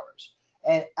 3 hours.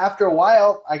 And after a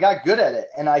while, I got good at it,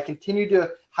 and I continued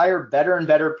to hire better and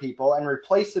better people and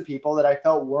replace the people that I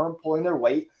felt weren't pulling their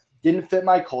weight, didn't fit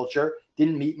my culture,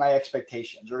 didn't meet my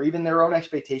expectations, or even their own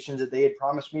expectations that they had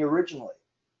promised me originally.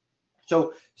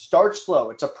 So start slow.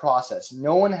 It's a process.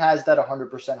 No one has that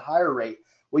 100% hire rate.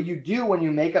 What you do when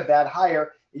you make a bad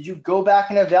hire is you go back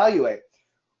and evaluate.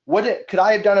 Could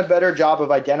I have done a better job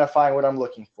of identifying what I'm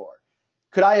looking for?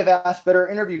 Could I have asked better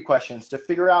interview questions to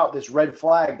figure out this red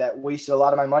flag that wasted a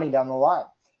lot of my money down the line?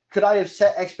 Could I have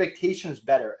set expectations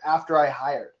better after I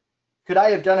hired? Could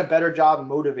I have done a better job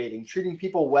motivating, treating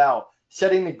people well,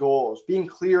 setting the goals, being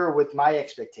clear with my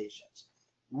expectations?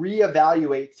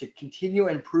 Reevaluate to continue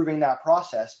improving that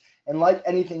process. And like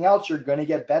anything else, you're going to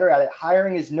get better at it.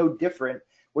 Hiring is no different.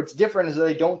 What's different is that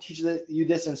they don't teach you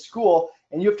this in school,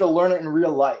 and you have to learn it in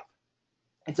real life.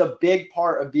 It's a big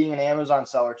part of being an Amazon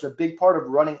seller. It's a big part of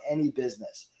running any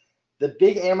business. The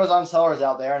big Amazon sellers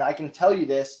out there, and I can tell you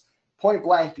this point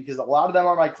blank because a lot of them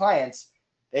are my clients,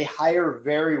 they hire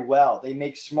very well. They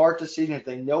make smart decisions.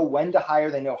 They know when to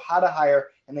hire, they know how to hire,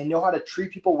 and they know how to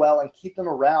treat people well and keep them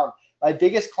around. My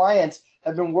biggest clients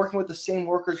have been working with the same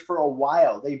workers for a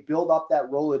while. They build up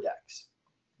that Rolodex.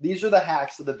 These are the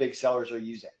hacks that the big sellers are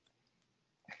using.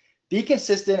 Be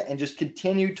consistent and just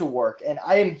continue to work, and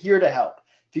I am here to help.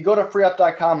 If you go to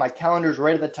freeup.com, my calendar is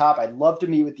right at the top. I'd love to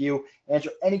meet with you,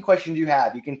 answer any questions you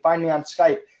have. You can find me on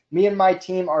Skype. Me and my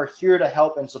team are here to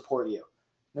help and support you,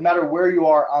 no matter where you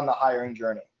are on the hiring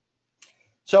journey.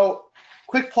 So,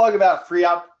 quick plug about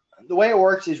FreeUp. The way it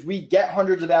works is we get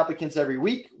hundreds of applicants every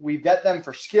week. We vet them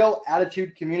for skill,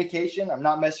 attitude, communication. I'm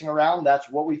not messing around. That's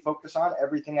what we focus on,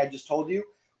 everything I just told you.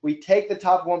 We take the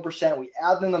top 1%, we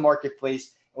add them in the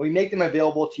marketplace, and we make them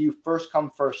available to you first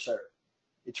come, first serve.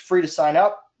 It's free to sign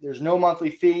up. There's no monthly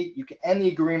fee. You can end the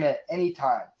agreement at any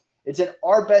time. It's in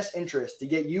our best interest to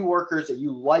get you workers that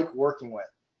you like working with.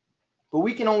 But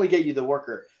we can only get you the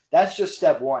worker. That's just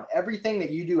step one. Everything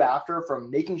that you do after, from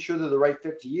making sure they're the right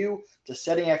fit to you, to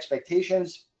setting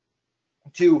expectations,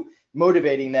 to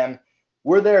motivating them,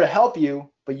 we're there to help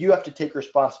you, but you have to take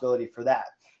responsibility for that.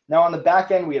 Now on the back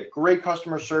end, we have great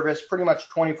customer service, pretty much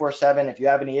 24/7. If you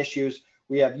have any issues,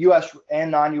 we have US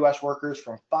and non-US workers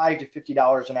from $5 to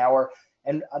 $50 an hour.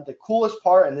 And the coolest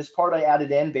part, and this part I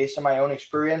added in based on my own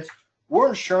experience, we're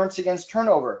insurance against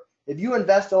turnover. If you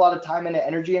invest a lot of time and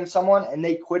energy in someone and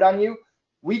they quit on you,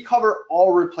 we cover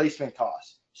all replacement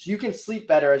costs, so you can sleep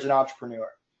better as an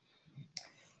entrepreneur.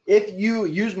 If you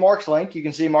use Mark's link, you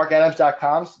can see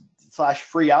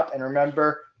markadams.com/freeup. And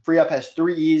remember, FreeUp has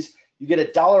 3 E's. You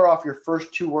get $1 off your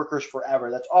first 2 workers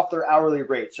forever. That's off their hourly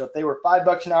rate. So if they were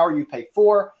 $5 an hour, you pay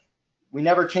 $4. We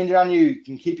never change it on you. You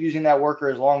can keep using that worker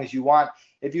as long as you want.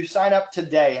 If you sign up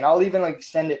today, and I'll even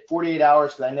extend it 48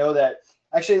 hours because I know that,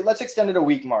 actually, let's extend it a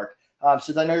week, Mark,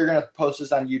 since I know you're going to post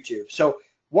this on YouTube. So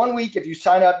 1 week, if you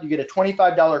sign up, you get a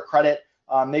 $25 credit.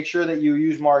 Make sure that you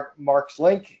use Mark's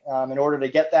link in order to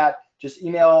get that. Just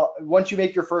email, once you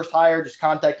make your first hire, just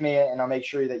contact me and I'll make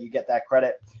sure that you get that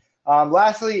credit.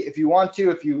 Lastly, if you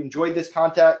enjoyed this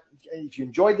content,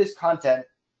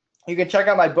 you can check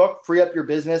out my book, Free Up Your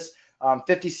Business,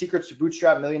 50 Secrets to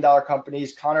Bootstrap $1 Million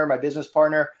Companies. Connor, my business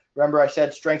partner, remember I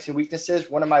said strengths and weaknesses.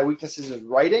 One of my weaknesses is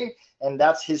writing, and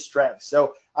that's his strength.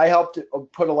 So I helped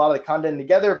put a lot of the content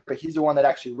together, but he's the one that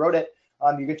actually wrote it.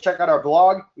 You can check out our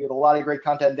blog. We have a lot of great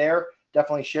content there.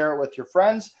 Definitely share it with your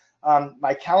friends.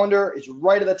 My calendar is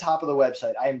right at the top of the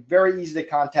website. I am very easy to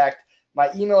contact. My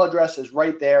email address is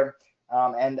right there.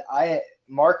 And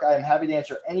Mark, I am happy to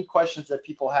answer any questions that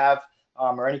people have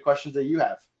or any questions that you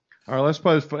have. All right, let's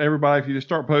post for everybody. If you just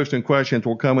start posting questions,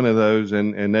 we'll come into those.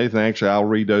 And Nathan, actually, I'll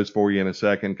read those for you in a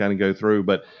second, kind of go through.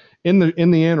 But in the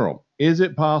interim, is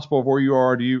it possible where you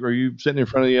are? Are you sitting in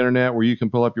front of the internet where you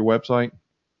can pull up your website?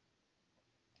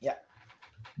 Yeah.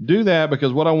 Do that,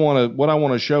 because what I want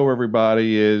to show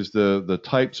everybody is the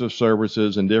types of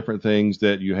services and different things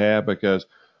that you have. Because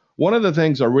one of the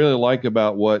things I really like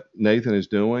about what Nathan is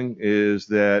doing is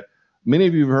that many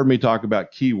of you have heard me talk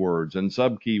about keywords and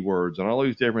sub-keywords and all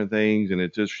these different things, and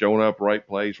it's just showing up right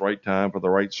place, right time for the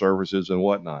right services and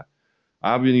whatnot.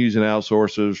 I've been using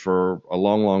outsourcers for a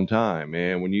long, long time,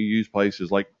 and when you use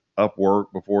places like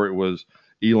Upwork before it was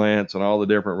Elance and all the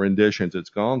different renditions it's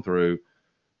gone through,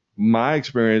 my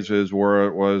experiences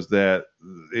was that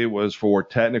it was for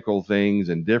technical things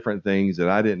and different things that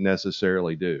I didn't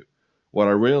necessarily do. What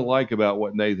I really like about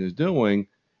what Nathan's doing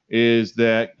is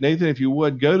that, Nathan, if you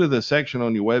would, go to the section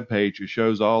on your webpage that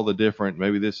shows all the different,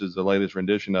 maybe this is the latest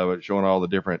rendition of it, showing all the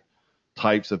different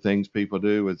types of things people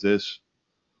do. Is this?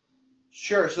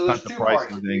 Sure. So there's 2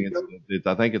 parts.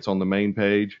 I think it's on the main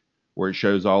page where it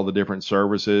shows all the different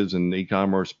services and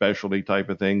e-commerce specialty type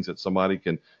of things that somebody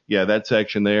can, that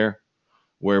section there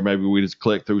where maybe we just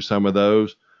click through some of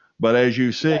those. But as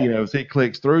you see, if he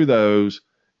clicks through those,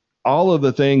 all of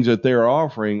the things that they're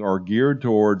offering are geared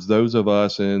towards those of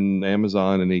us in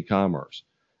Amazon and e-commerce.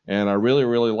 And I really,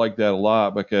 really like that a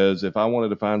lot, because if I wanted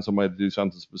to find somebody to do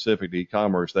something specific to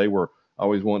e-commerce, they were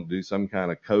always wanted to do some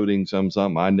kind of coding,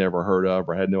 something I never heard of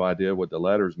or had no idea what the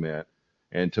letters meant.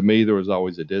 And to me, there was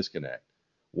always a disconnect.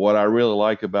 What I really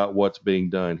like about what's being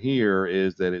done here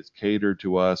is that it's catered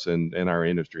to us and our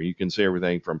industry. You can see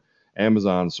everything from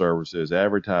Amazon services,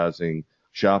 advertising,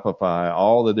 Shopify,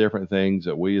 all the different things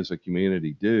that we as a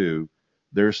community do.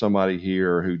 There's somebody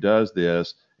here who does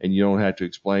this, and you don't have to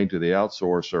explain to the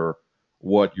outsourcer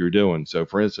what you're doing. So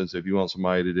for instance, if you want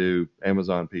somebody to do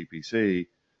Amazon PPC,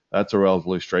 that's a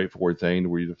relatively straightforward thing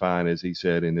where you define, as he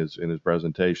said in his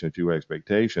presentation, a few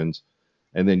expectations,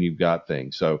 and then you've got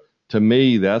things. So to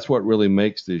me, that's what really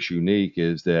makes this unique,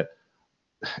 is that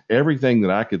everything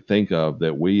that I could think of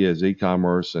that we as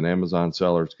e-commerce and Amazon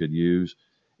sellers could use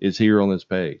is here on this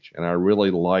page. And I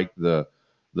really like the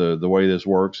way this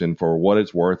works. And for what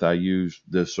it's worth, I use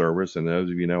this service. And those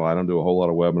of you know, I don't do a whole lot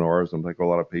of webinars. I don't think a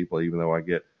lot of people, even though I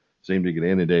seem to get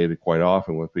inundated quite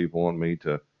often with people wanting me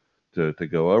to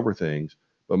go over things.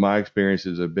 But my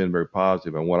experiences have been very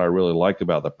positive. And what I really like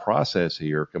about the process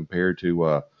here compared to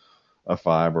a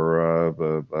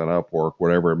Fiverr, an Upwork,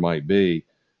 whatever it might be,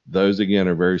 those again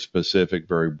are very specific,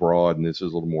 very broad, and this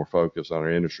is a little more focused on our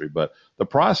industry. But the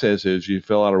process is you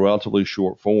fill out a relatively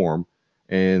short form,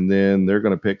 and then they're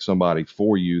going to pick somebody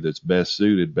for you that's best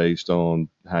suited based on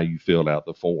how you filled out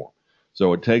the form.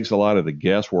 So it takes a lot of the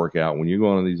guesswork out when you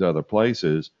go into these other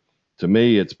places. To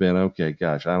me, it's been, okay,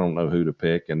 gosh, I don't know who to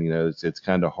pick. And, you know, it's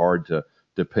kind of hard to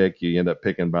pick. You end up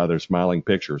picking by their smiling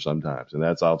picture sometimes. And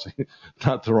that's obviously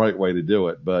not the right way to do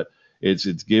it. But it's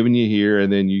giving you here,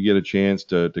 and then you get a chance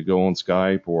to go on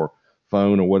Skype or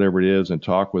phone or whatever it is and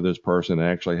talk with this person and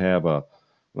actually have not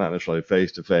necessarily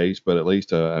face-to-face, but at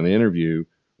least an interview,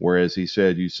 where, as he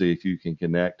said, you see if you can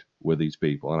connect with these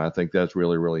people. And I think that's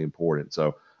really, really important.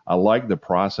 So I like the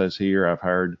process here. I've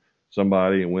hired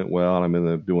somebody, it went well, and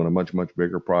I'm doing a much, much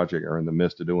bigger project, or in the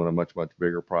midst of doing a much, much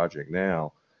bigger project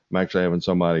now. I'm actually having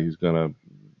somebody who's going to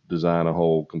design a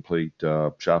whole complete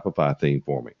Shopify theme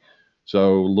for me.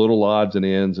 So little odds and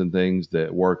ends and things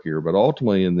that work here. But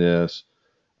ultimately in this,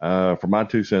 for my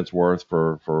 2 cents worth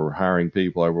for hiring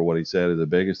people over what he said, is the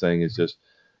biggest thing is just,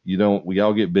 we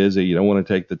all get busy. You don't want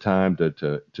to take the time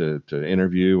to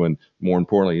interview. And more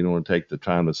importantly, you don't want to take the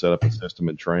time to set up a system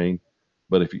and train.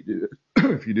 But if you do,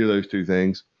 if you do those two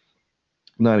things,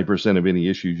 90% of any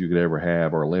issues you could ever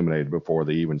have are eliminated before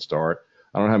they even start.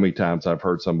 I don't know how many times I've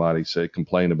heard somebody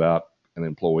complain about an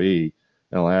employee,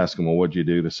 and I'll ask them, well, what'd you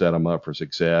do to set them up for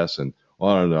success? And,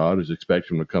 well, I don't know, I just expect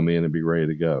them to come in and be ready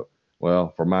to go.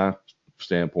 Well, from my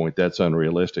standpoint, that's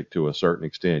unrealistic to a certain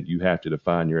extent. You have to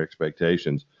define your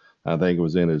expectations. I think it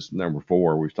was in his number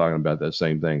 4, we was talking about that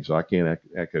same thing. So I can't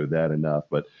echo that enough.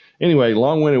 But anyway,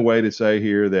 long-winded way to say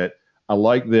here that I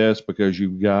like this because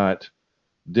you've got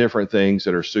different things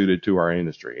that are suited to our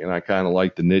industry. And I kind of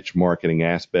like the niche marketing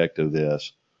aspect of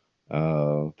this.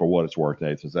 For what it's worth,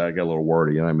 Nathan. So I got a little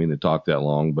wordy, and I didn't mean to talk that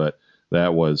long, but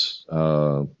that was,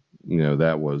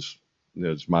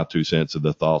 it's my 2 cents of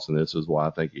the thoughts, and this is why I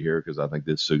think you're here, because I think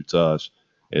this suits us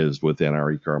is within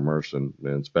our e-commerce and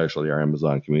especially our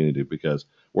Amazon community, because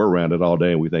we're around it all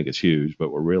day and we think it's huge,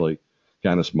 but we're really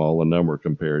kind of small in number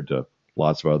compared to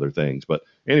lots of other things. But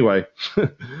anyway,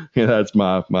 that's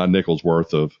my nickel's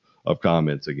worth of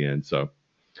comments again. So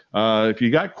if you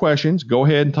got questions, go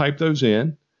ahead and type those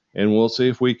in, and we'll see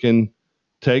if we can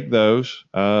take those.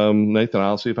 Nathan,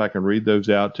 I'll see if I can read those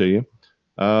out to you.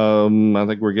 I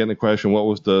think we're getting a question. What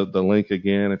was the link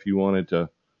again, if you wanted to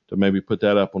maybe put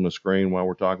that up on the screen while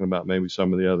we're talking about maybe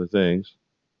some of the other things?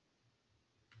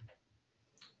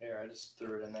 Here, I just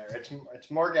threw it in there. It's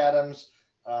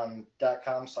morgadams.com/.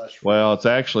 Well, it's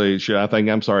actually, it's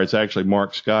actually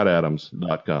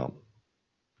markscottadams.com.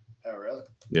 Oh, really?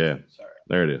 Yeah. Sorry.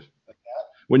 There it is. Like that?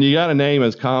 When you got a name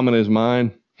as common as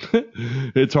mine,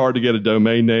 it's hard to get a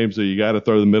domain name, so you got to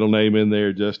throw the middle name in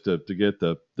there just to get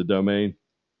the domain.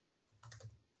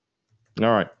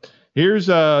 All right. Here's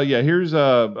just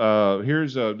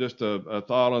a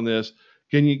thought on this.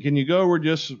 Can you go over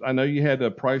just, I know you had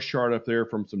a price chart up there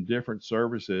from some different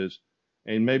services,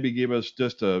 and maybe give us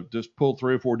just pull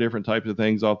 3 or 4 different types of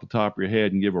things off the top of your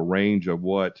head and give a range of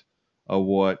what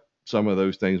some of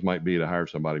those things might be to hire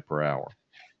somebody per hour.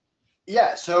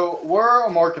 Yeah, so we're a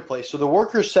marketplace, so the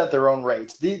workers set their own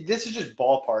rates. This is just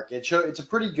ballpark. It's a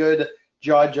pretty good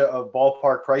judge of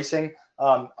ballpark pricing.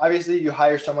 Obviously, you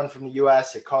hire someone from the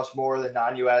U.S., it costs more than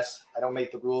non-U.S. I don't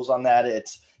make the rules on that.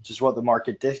 It's just what the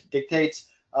market dictates.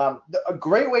 A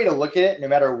great way to look at it, no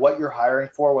matter what you're hiring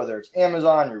for, whether it's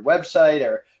Amazon, your website,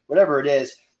 or whatever it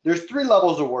is, there's 3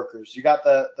 levels of workers. You got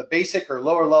the basic or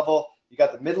lower level, you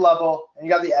got the mid-level, and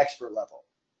you got the expert level.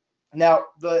 Now,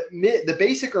 the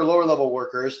basic or lower level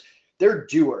workers, they're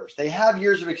doers. They have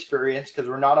years of experience because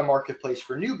we're not a marketplace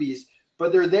for newbies,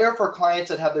 but they're there for clients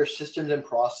that have their systems and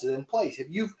processes in place. If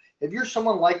you're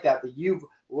someone like that you've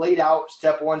laid out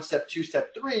step 1, step 2,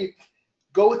 step 3,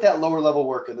 go with that lower level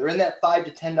worker. They're in that $5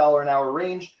 to $10 an hour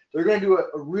range. They're going to do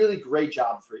a really great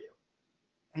job for you.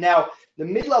 Now, the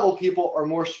mid-level people are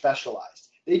more specialized.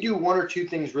 They do 1 or 2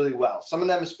 things really well. Some of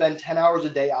them spend 10 hours a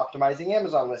day optimizing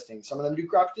Amazon listings. Some of them do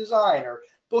graphic design or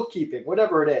bookkeeping,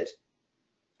 whatever it is.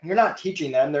 You're not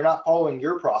teaching them. They're not following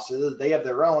your processes. They have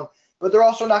their own, but they're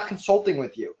also not consulting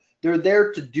with you. They're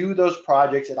there to do those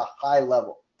projects at a high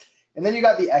level. And then you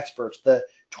got the experts, the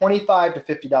 $25 to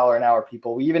 $50 an hour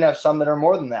people. We even have some that are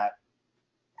more than that.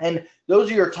 And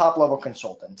those are your top level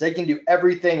consultants. They can do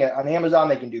everything on Amazon.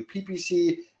 They can do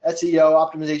PPC, SEO,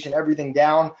 optimization, everything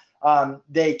down.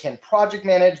 They can project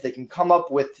manage. They can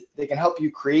they can help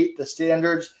you create the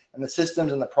standards and the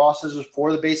systems and the processes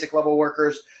for the basic level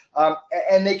workers.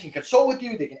 And they can consult with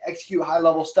you. They can execute high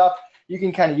level stuff. You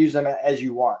can kind of use them as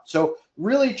you want. So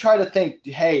really try to think,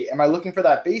 hey, am I looking for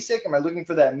that basic? Am I looking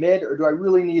for that mid? Or do I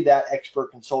really need that expert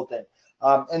consultant?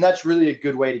 And that's really a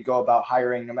good way to go about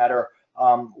hiring, no matter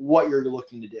what you're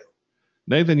looking to do.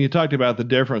 Nathan, you talked about the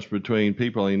difference between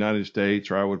people in the United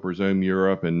States, or I would presume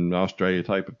Europe and Australia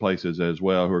type of places as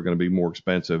well, who are going to be more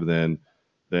expensive than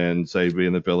say, be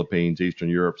in the Philippines, Eastern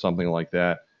Europe, something like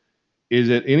that. Is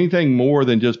it anything more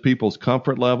than just people's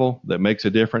comfort level that makes a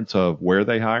difference of where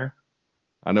they hire?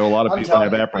 I know a lot of people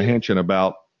have apprehension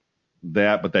about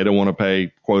that, but they don't want to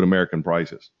pay, quote, American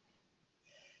prices.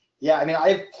 Yeah, I mean, I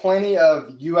have plenty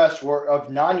of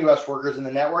non-US workers in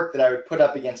the network that I would put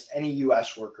up against any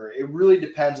US worker. It really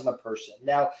depends on the person.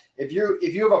 Now, if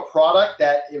you have a product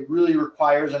that it really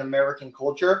requires an American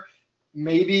culture,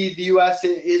 maybe the US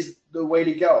is the way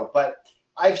to go. But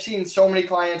I've seen so many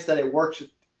clients that it works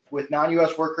with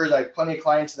non-US workers. I have plenty of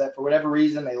clients that for whatever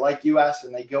reason they like US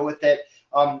and they go with it.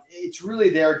 It's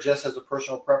really there just as a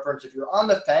personal preference. If you're on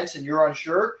the fence and you're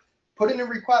unsure, put in a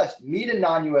request, meet a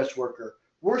non-US worker.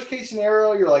 Worst case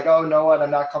scenario, you're like, oh, no, what,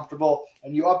 I'm not comfortable,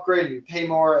 and you upgrade and you pay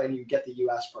more and you get the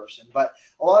US person. But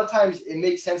a lot of times it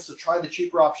makes sense to try the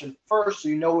cheaper option first so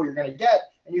you know what you're going to get,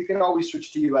 and you can always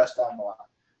switch to US down the line.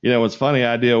 You know, it's funny,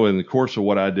 I deal in the course of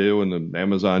what I do and the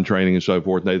Amazon training and so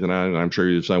forth, Nathan, and I'm sure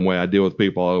you're the same way. I deal with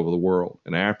people all over the world.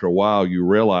 And after a while, you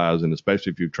realize, and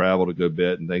especially if you've traveled a good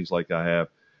bit and things like I have,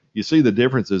 you see the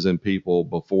differences in people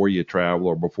before you travel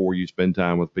or before you spend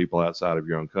time with people outside of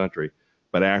your own country.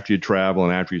 But after you travel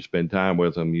and after you spend time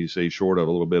with them, you see, short of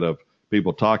a little bit of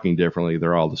people talking differently,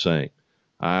 they're all the same.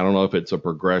 I don't know if it's a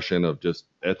progression of just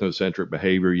ethnocentric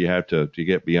behavior you have to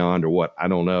get beyond or what, I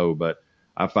don't know. But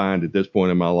I find at this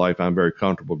point in my life, I'm very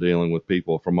comfortable dealing with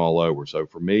people from all over. So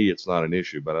for me, it's not an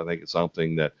issue, but I think it's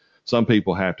something that some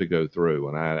people have to go through.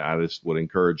 And I just would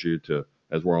encourage you to,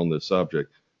 as we're on this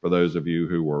subject, for those of you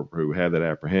who have that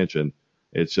apprehension,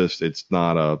 it's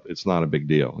not a big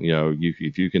deal. You know,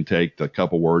 if you can take the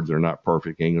couple words that are not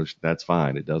perfect English, that's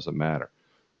fine. It doesn't matter.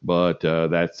 But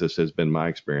that's just has been my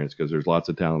experience because there's lots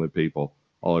of talented people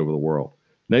all over the world.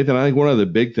 Nathan, I think one of the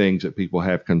big things that people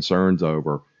have concerns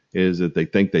over is that they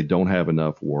think they don't have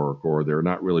enough work or they're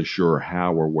not really sure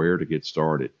how or where to get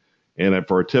started. And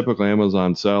for a typical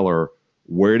Amazon seller,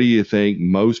 where do you think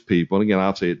most people, and again,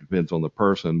 obviously it depends on the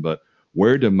person, but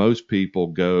where do most people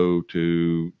go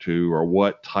to, or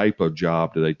what type of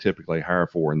job do they typically hire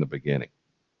for in the beginning?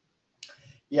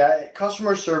 Yeah,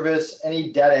 customer service,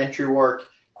 any data entry work,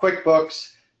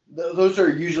 QuickBooks, those are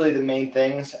usually the main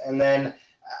things. And then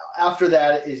after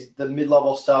that is the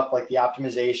mid-level stuff like the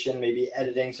optimization, maybe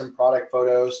editing some product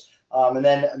photos. And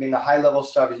then, I mean, the high-level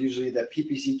stuff is usually the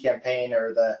PPC campaign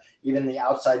or even the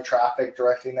outside traffic,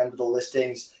 directing them to the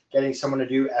listings, getting someone to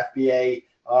do FBA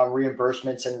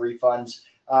reimbursements and refunds.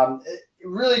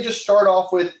 Really just start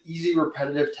off with easy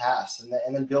repetitive tasks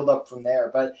and then build up from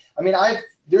there. But I mean,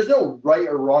 there's no right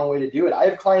or wrong way to do it. I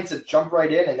have clients that jump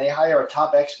right in and they hire a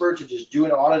top expert to just do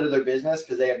an audit of their business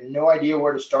because they have no idea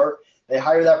where to start. They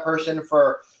hire that person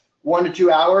for 1 to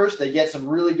 2 hours. They get some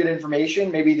really good information.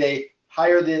 Maybe they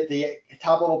hire the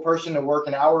top level person to work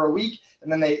an hour a week. And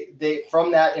then they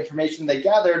from that information they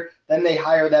gathered, then they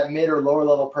hire that mid or lower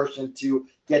level person to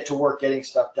get to work getting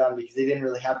stuff done because they didn't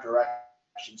really have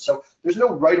direction. So there's no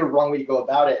right or wrong way to go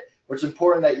about it. But it's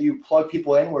important that you plug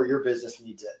people in where your business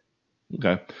needs it.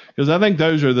 Okay. Because I think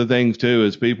those are the things too,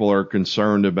 is people are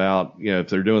concerned about, you know, if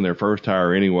they're doing their first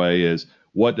hire anyway, is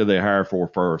what do they hire for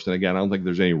first? And again, I don't think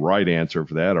there's any right answer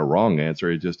for that or wrong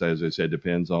answer. It just, as I said,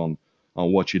 depends on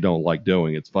what you don't like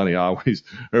doing. It's funny, I always,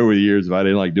 over the years, if I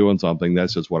didn't like doing something,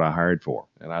 that's just what I hired for.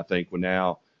 And I think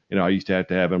now, you know, I used to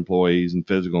have employees and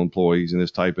physical employees and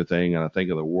this type of thing. And I think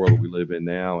of the world we live in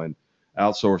now, and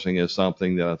outsourcing is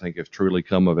something that I think has truly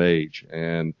come of age.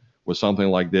 And with something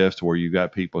like this, to where you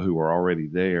got people who are already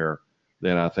there,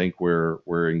 then I think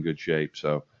we're in good shape.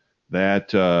 So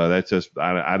that's just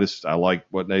I like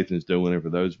what Nathan's doing. And for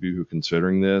those of you who are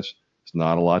considering this, it's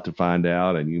not a lot to find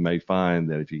out, and you may find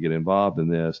that if you get involved in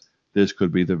this, this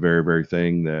could be the very, very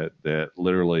thing that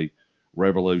literally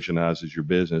revolutionizes your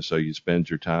business. So you spend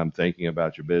your time thinking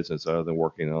about your business other than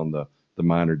working on the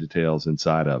minor details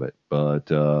inside of it.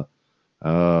 But all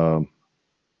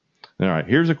right,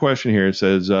 here's a question here. It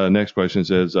says, next question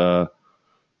says about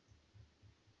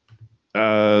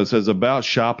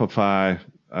Shopify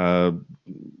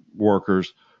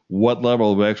workers, what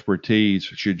level of expertise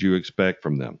should you expect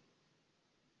from them?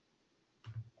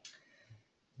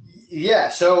 Yeah,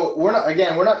 so we're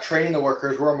not training the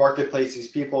workers. We're a marketplace. These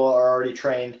people are already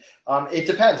trained. It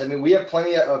depends. I mean, we have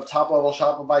plenty of top-level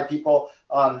Shopify people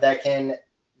that can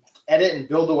edit and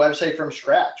build a website from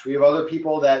scratch. We have other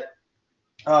people that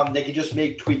they can just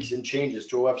make tweaks and changes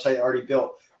to a website already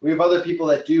built. We have other people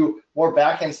that do more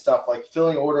back-end stuff like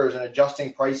filling orders and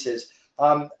adjusting prices.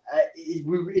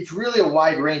 It's really a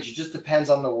wide range. It just depends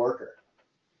on the worker.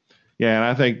 Yeah, and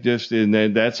I think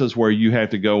that's just where you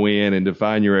have to go in and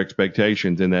define your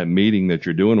expectations in that meeting that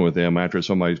you're doing with them after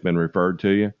somebody's been referred to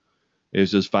you,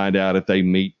 is just find out if they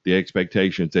meet the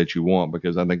expectations that you want,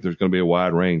 because I think there's going to be a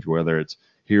wide range, whether it's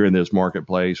here in this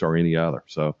marketplace or any other.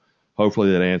 So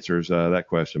hopefully that answers that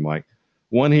question, Mike.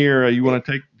 One here, you want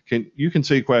to take, you can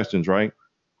see questions, right,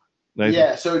 Nathan?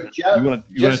 Yeah, so Jeff, you want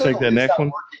to take that next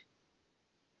one?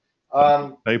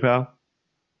 PayPal?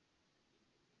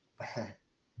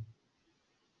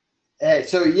 Hey,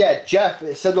 so yeah, Jeff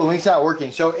said the link's not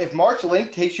working. So if Mark's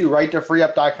link takes you right to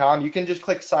freeup.com, you can just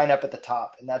click sign up at the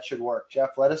top, and that should work.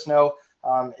 Jeff, let us know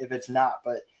if it's not.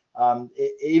 But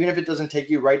even if it doesn't take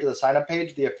you right to the sign up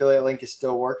page, the affiliate link is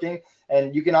still working.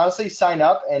 And you can honestly sign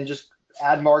up and just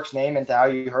add Mark's name into how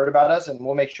you heard about us, and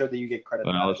we'll make sure that you get credit.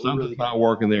 Well, if something's not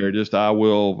working there, just I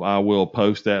will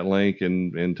post that link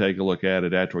and take a look at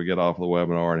it after we get off the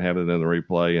webinar and have it in the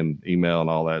replay and email and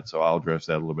all that. So I'll address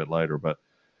that a little bit later. But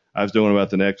I was doing about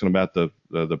the next one, about the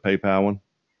PayPal one.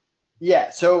 Yeah,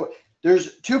 so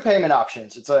there's two payment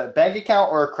options. It's a bank account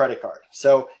or a credit card.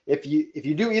 So if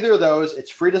you do either of those,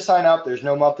 it's free to sign up. There's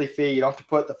no monthly fee. You don't have to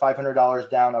put the $500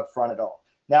 down up front at all.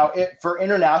 Now, for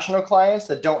international clients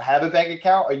that don't have a bank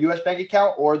account, a U.S. bank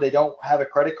account, or they don't have a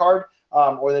credit card,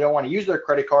 or they don't want to use their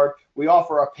credit card, we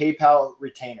offer a PayPal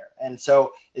retainer. And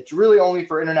so it's really only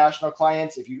for international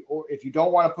clients. If you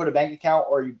don't want to put a bank account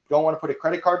or you don't want to put a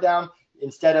credit card down,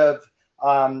 instead of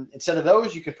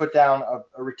those, you can put down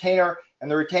a retainer. And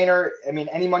the retainer, I mean,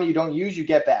 any money you don't use, you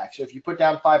get back. So if you put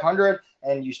down $500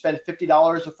 and you spend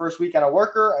 $50 the first week on a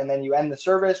worker, and then you end the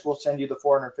service, we'll send you the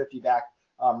 $450 back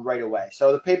right away.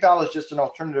 So the PayPal is just an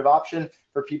alternative option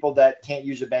for people that can't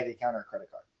use a bank account or a credit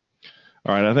card.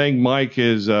 All right, I think Mike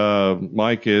is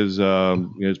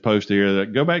posted here.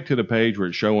 Go back to the page where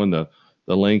it's showing the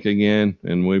link again,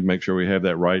 and we make sure we have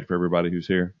that right for everybody who's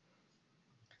here.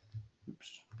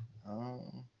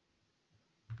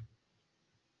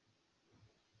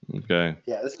 Okay.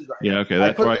 Yeah, this is right. Yeah, okay,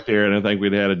 that's right there. And I think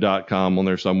we'd had a .com on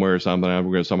there somewhere or something. We're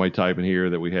going to somebody type in here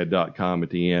that we had .com at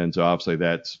the end. So obviously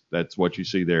that's what you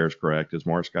see there is correct. It's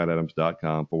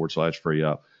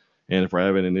markscottadams.com/freeup. And if we're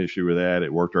having an issue with that,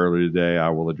 it worked earlier today, I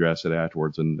will address it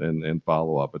afterwards and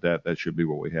follow up. But that should be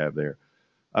what we have there.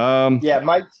 Yeah,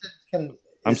 Mike can.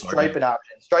 Stripe an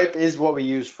option. Stripe is what we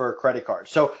use for credit cards.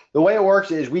 So the way it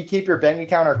works is we keep your bank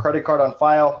account or credit card on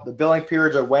file. The billing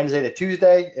periods are Wednesday to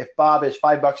Tuesday. If Bob is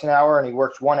 $5 an hour and he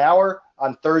works 1 hour,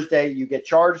 on Thursday you get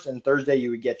charged, and Thursday you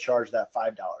would get charged that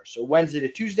 $5. So Wednesday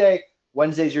to Tuesday,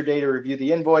 Wednesday's your day to review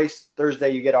the invoice.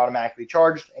 Thursday you get automatically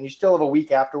charged, and you still have a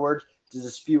week afterwards to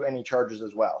dispute any charges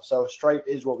as well. So Stripe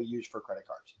is what we use for credit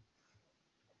cards.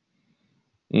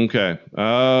 Okay.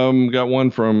 Got one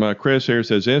from Chris here. It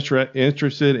says,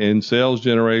 interested in sales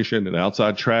generation and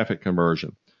outside traffic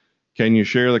conversion. Can you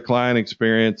share the client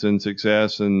experience and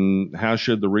success, and how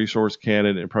should the resource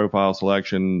candidate and profile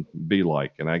selection be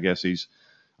like? And I guess he's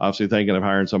obviously thinking of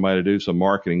hiring somebody to do some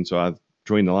marketing. So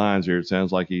between the lines here, it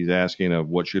sounds like he's asking of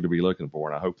what should he be looking for.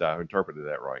 And I hope that I interpreted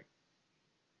that right.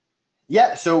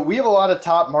 Yeah, so we have a lot of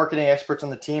top marketing experts on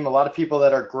the team, a lot of people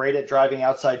that are great at driving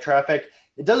outside traffic.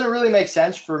 It doesn't really make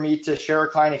sense for me to share a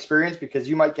client experience because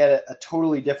you might get a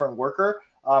totally different worker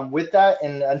with that.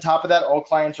 And on top of that, all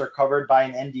clients are covered by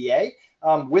an NDA.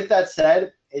 With that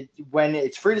said, when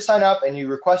it's free to sign up and you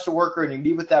request a worker and you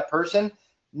meet with that person,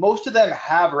 most of them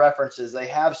have references. They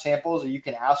have samples that you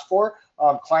can ask for,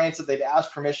 clients that they've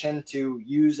asked permission to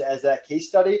use as that case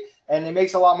study. And it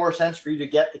makes a lot more sense for you to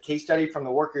get the case study from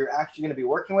the worker you're actually going to be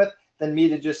working with than me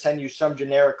to just send you some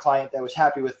generic client that was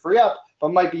happy with free up,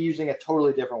 but might be using a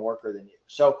totally different worker than you.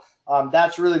 So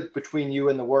that's really between you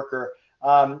and the worker.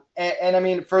 And I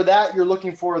mean, for that, you're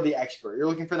looking for the expert. You're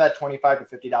looking for that $25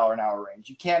 to $50 an hour range.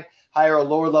 You can't hire a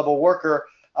lower level worker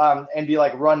and be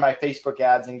like, run my Facebook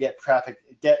ads and get traffic,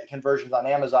 get conversions on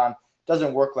Amazon.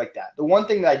 Doesn't work like that. The one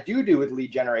thing that I do with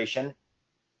lead generation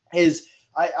is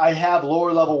I have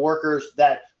lower level workers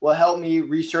that will help me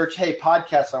research, hey,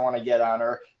 podcasts I want to get on,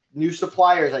 or new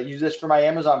suppliers. I use this for my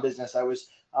Amazon business. I was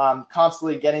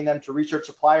constantly getting them to research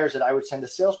suppliers that I would send a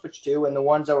sales pitch to, and the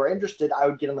ones that were interested, I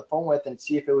would get on the phone with and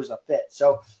see if it was a fit.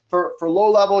 So for low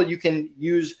level, you can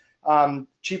use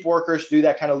cheap workers to do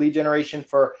that kind of lead generation.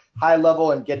 For high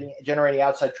level and generating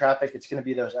outside traffic, it's going to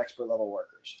be those expert level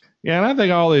workers. Yeah, and I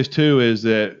think all this too is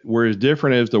that we're as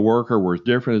different as the worker, we're as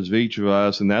different as each of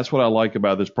us, and that's what I like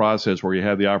about this process, where you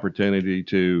have the opportunity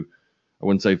to, I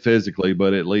wouldn't say physically,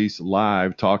 but at least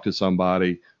live talk to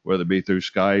somebody, whether it be through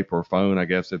Skype or phone, I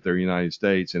guess, if they're United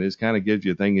States. And it kind of gives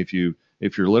you a thing if you're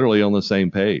literally on the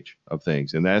same page of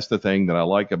things. And that's the thing that I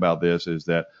like about this, is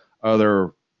that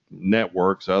other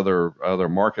networks, other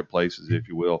marketplaces, if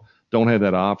you will, don't have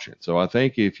that option. So I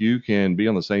think if you can be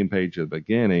on the same page at the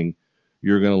beginning,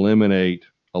 you're going to eliminate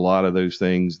a lot of those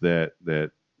things that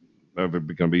are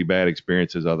going to be bad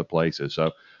experiences other places.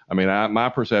 So, I mean, my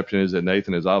perception is that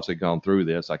Nathan has obviously gone through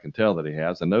this. I can tell that he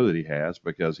has. I know that he has,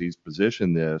 because he's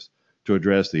positioned this to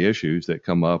address the issues that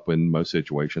come up in most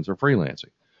situations of freelancing.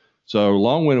 So,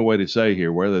 long-winded way to say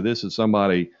here, whether this is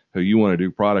somebody who you want to do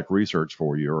product research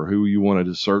for you, or who you want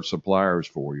to search suppliers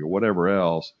for you, or whatever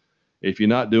else, if you're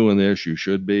not doing this, you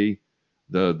should be.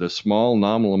 The small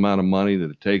nominal amount of money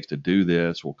that it takes to do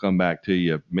this will come back to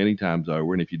you many times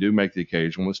over. And if you do make the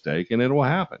occasional mistake, and it will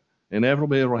happen,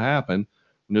 inevitably it will happen,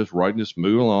 just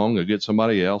move along or get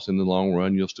somebody else. In the long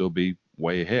run, you'll still be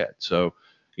way ahead. So,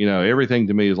 everything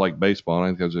to me is like baseball. I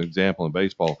think there's an example in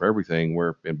baseball for everything,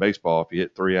 where in baseball, if you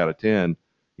hit 3 out of 10,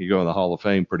 you go in the Hall of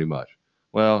Fame pretty much.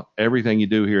 Well, everything you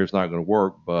do here is not going to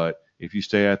work, but if you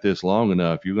stay at this long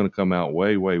enough, you're going to come out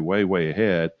way, way, way, way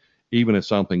ahead, even if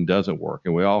something doesn't work.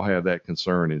 And we all have that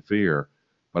concern and fear.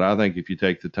 But I think if you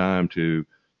take the time to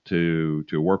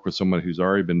work with someone who's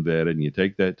already been vetted, and you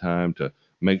take that time to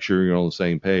make sure you're on the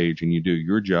same page, and you do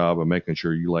your job of making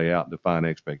sure you lay out and define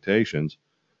expectations,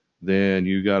 then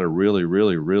you got a really,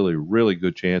 really, really, really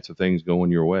good chance of things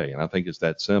going your way. And I think it's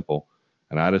that simple.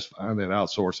 And I just find that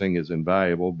outsourcing is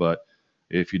invaluable, but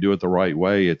if you do it the right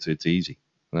way, it's easy.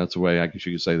 And that's the way I guess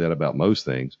you could say that about most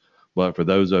things. But for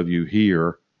those of you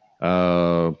here,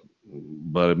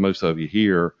 but most of you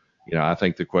here, I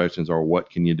think the questions are, what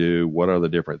can you do? What are the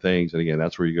different things? And again,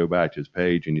 that's where you go back to his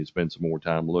page and you spend some more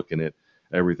time looking at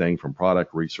everything from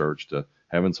product research to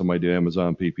having somebody do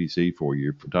Amazon PPC for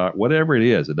you, whatever it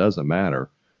is, it doesn't matter.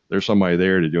 There's somebody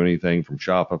there to do anything from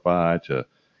Shopify to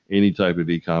any type of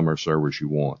e-commerce service you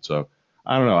want. So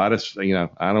I don't know. I just,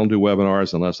 I don't do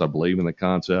webinars unless I believe in the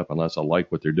concept, unless I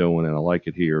like what they're doing and I like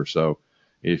it here. So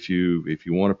if you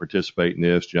want to participate in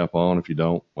this, jump on. If you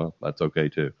don't, well, that's okay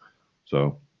too.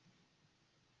 So,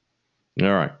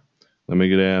 all right, let me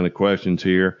get down to questions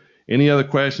here. Any other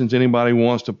questions anybody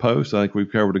wants to post? I think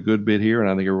we've covered a good bit here, and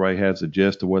I think everybody has a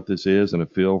gist of what this is and a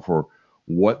feel for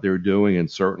what they're doing and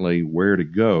certainly where to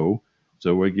go.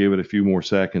 So we'll give it a few more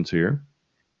seconds here.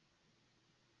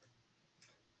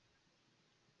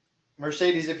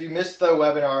 Mercedes, if you missed the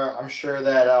webinar, I'm sure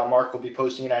that Mark will be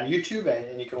posting it on YouTube,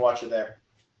 and you can watch it there.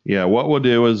 Yeah, what we'll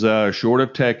do is short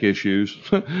of tech issues,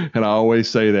 and I always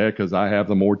say that because I have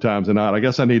them more times than not. I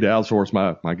guess I need to outsource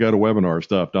my GoToWebinar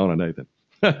stuff, don't I, Nathan?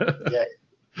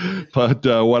 Yeah. But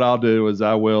what I'll do is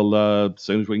I will, as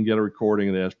soon as we can get a recording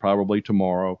of this, probably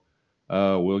tomorrow,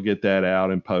 we'll get that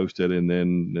out and post it, and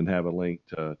then have a link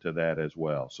to that as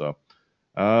well. So,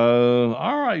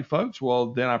 all right, folks.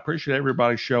 Well, then I appreciate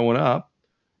everybody showing up.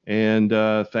 And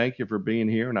thank you for being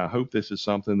here. And I hope this is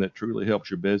something that truly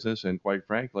helps your business. And quite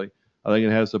frankly, I think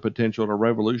it has the potential to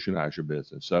revolutionize your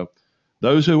business. So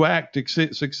those who act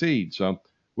succeed. So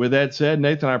with that said,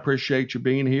 Nathan, I appreciate you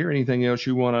being here. Anything else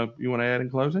you want to add in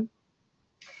closing?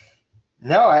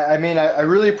 No, I mean, I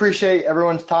really appreciate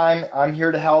everyone's time. I'm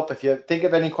here to help. If you think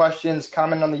of any questions,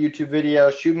 comment on the YouTube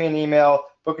video, shoot me an email,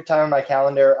 book a time on my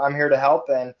calendar. I'm here to help.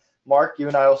 And Mark, you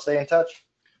and I will stay in touch.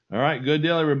 All right. Good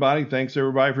deal, everybody. Thanks,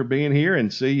 everybody, for being here,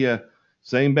 and see you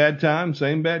same bad time,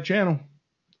 same bad channel.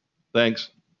 Thanks.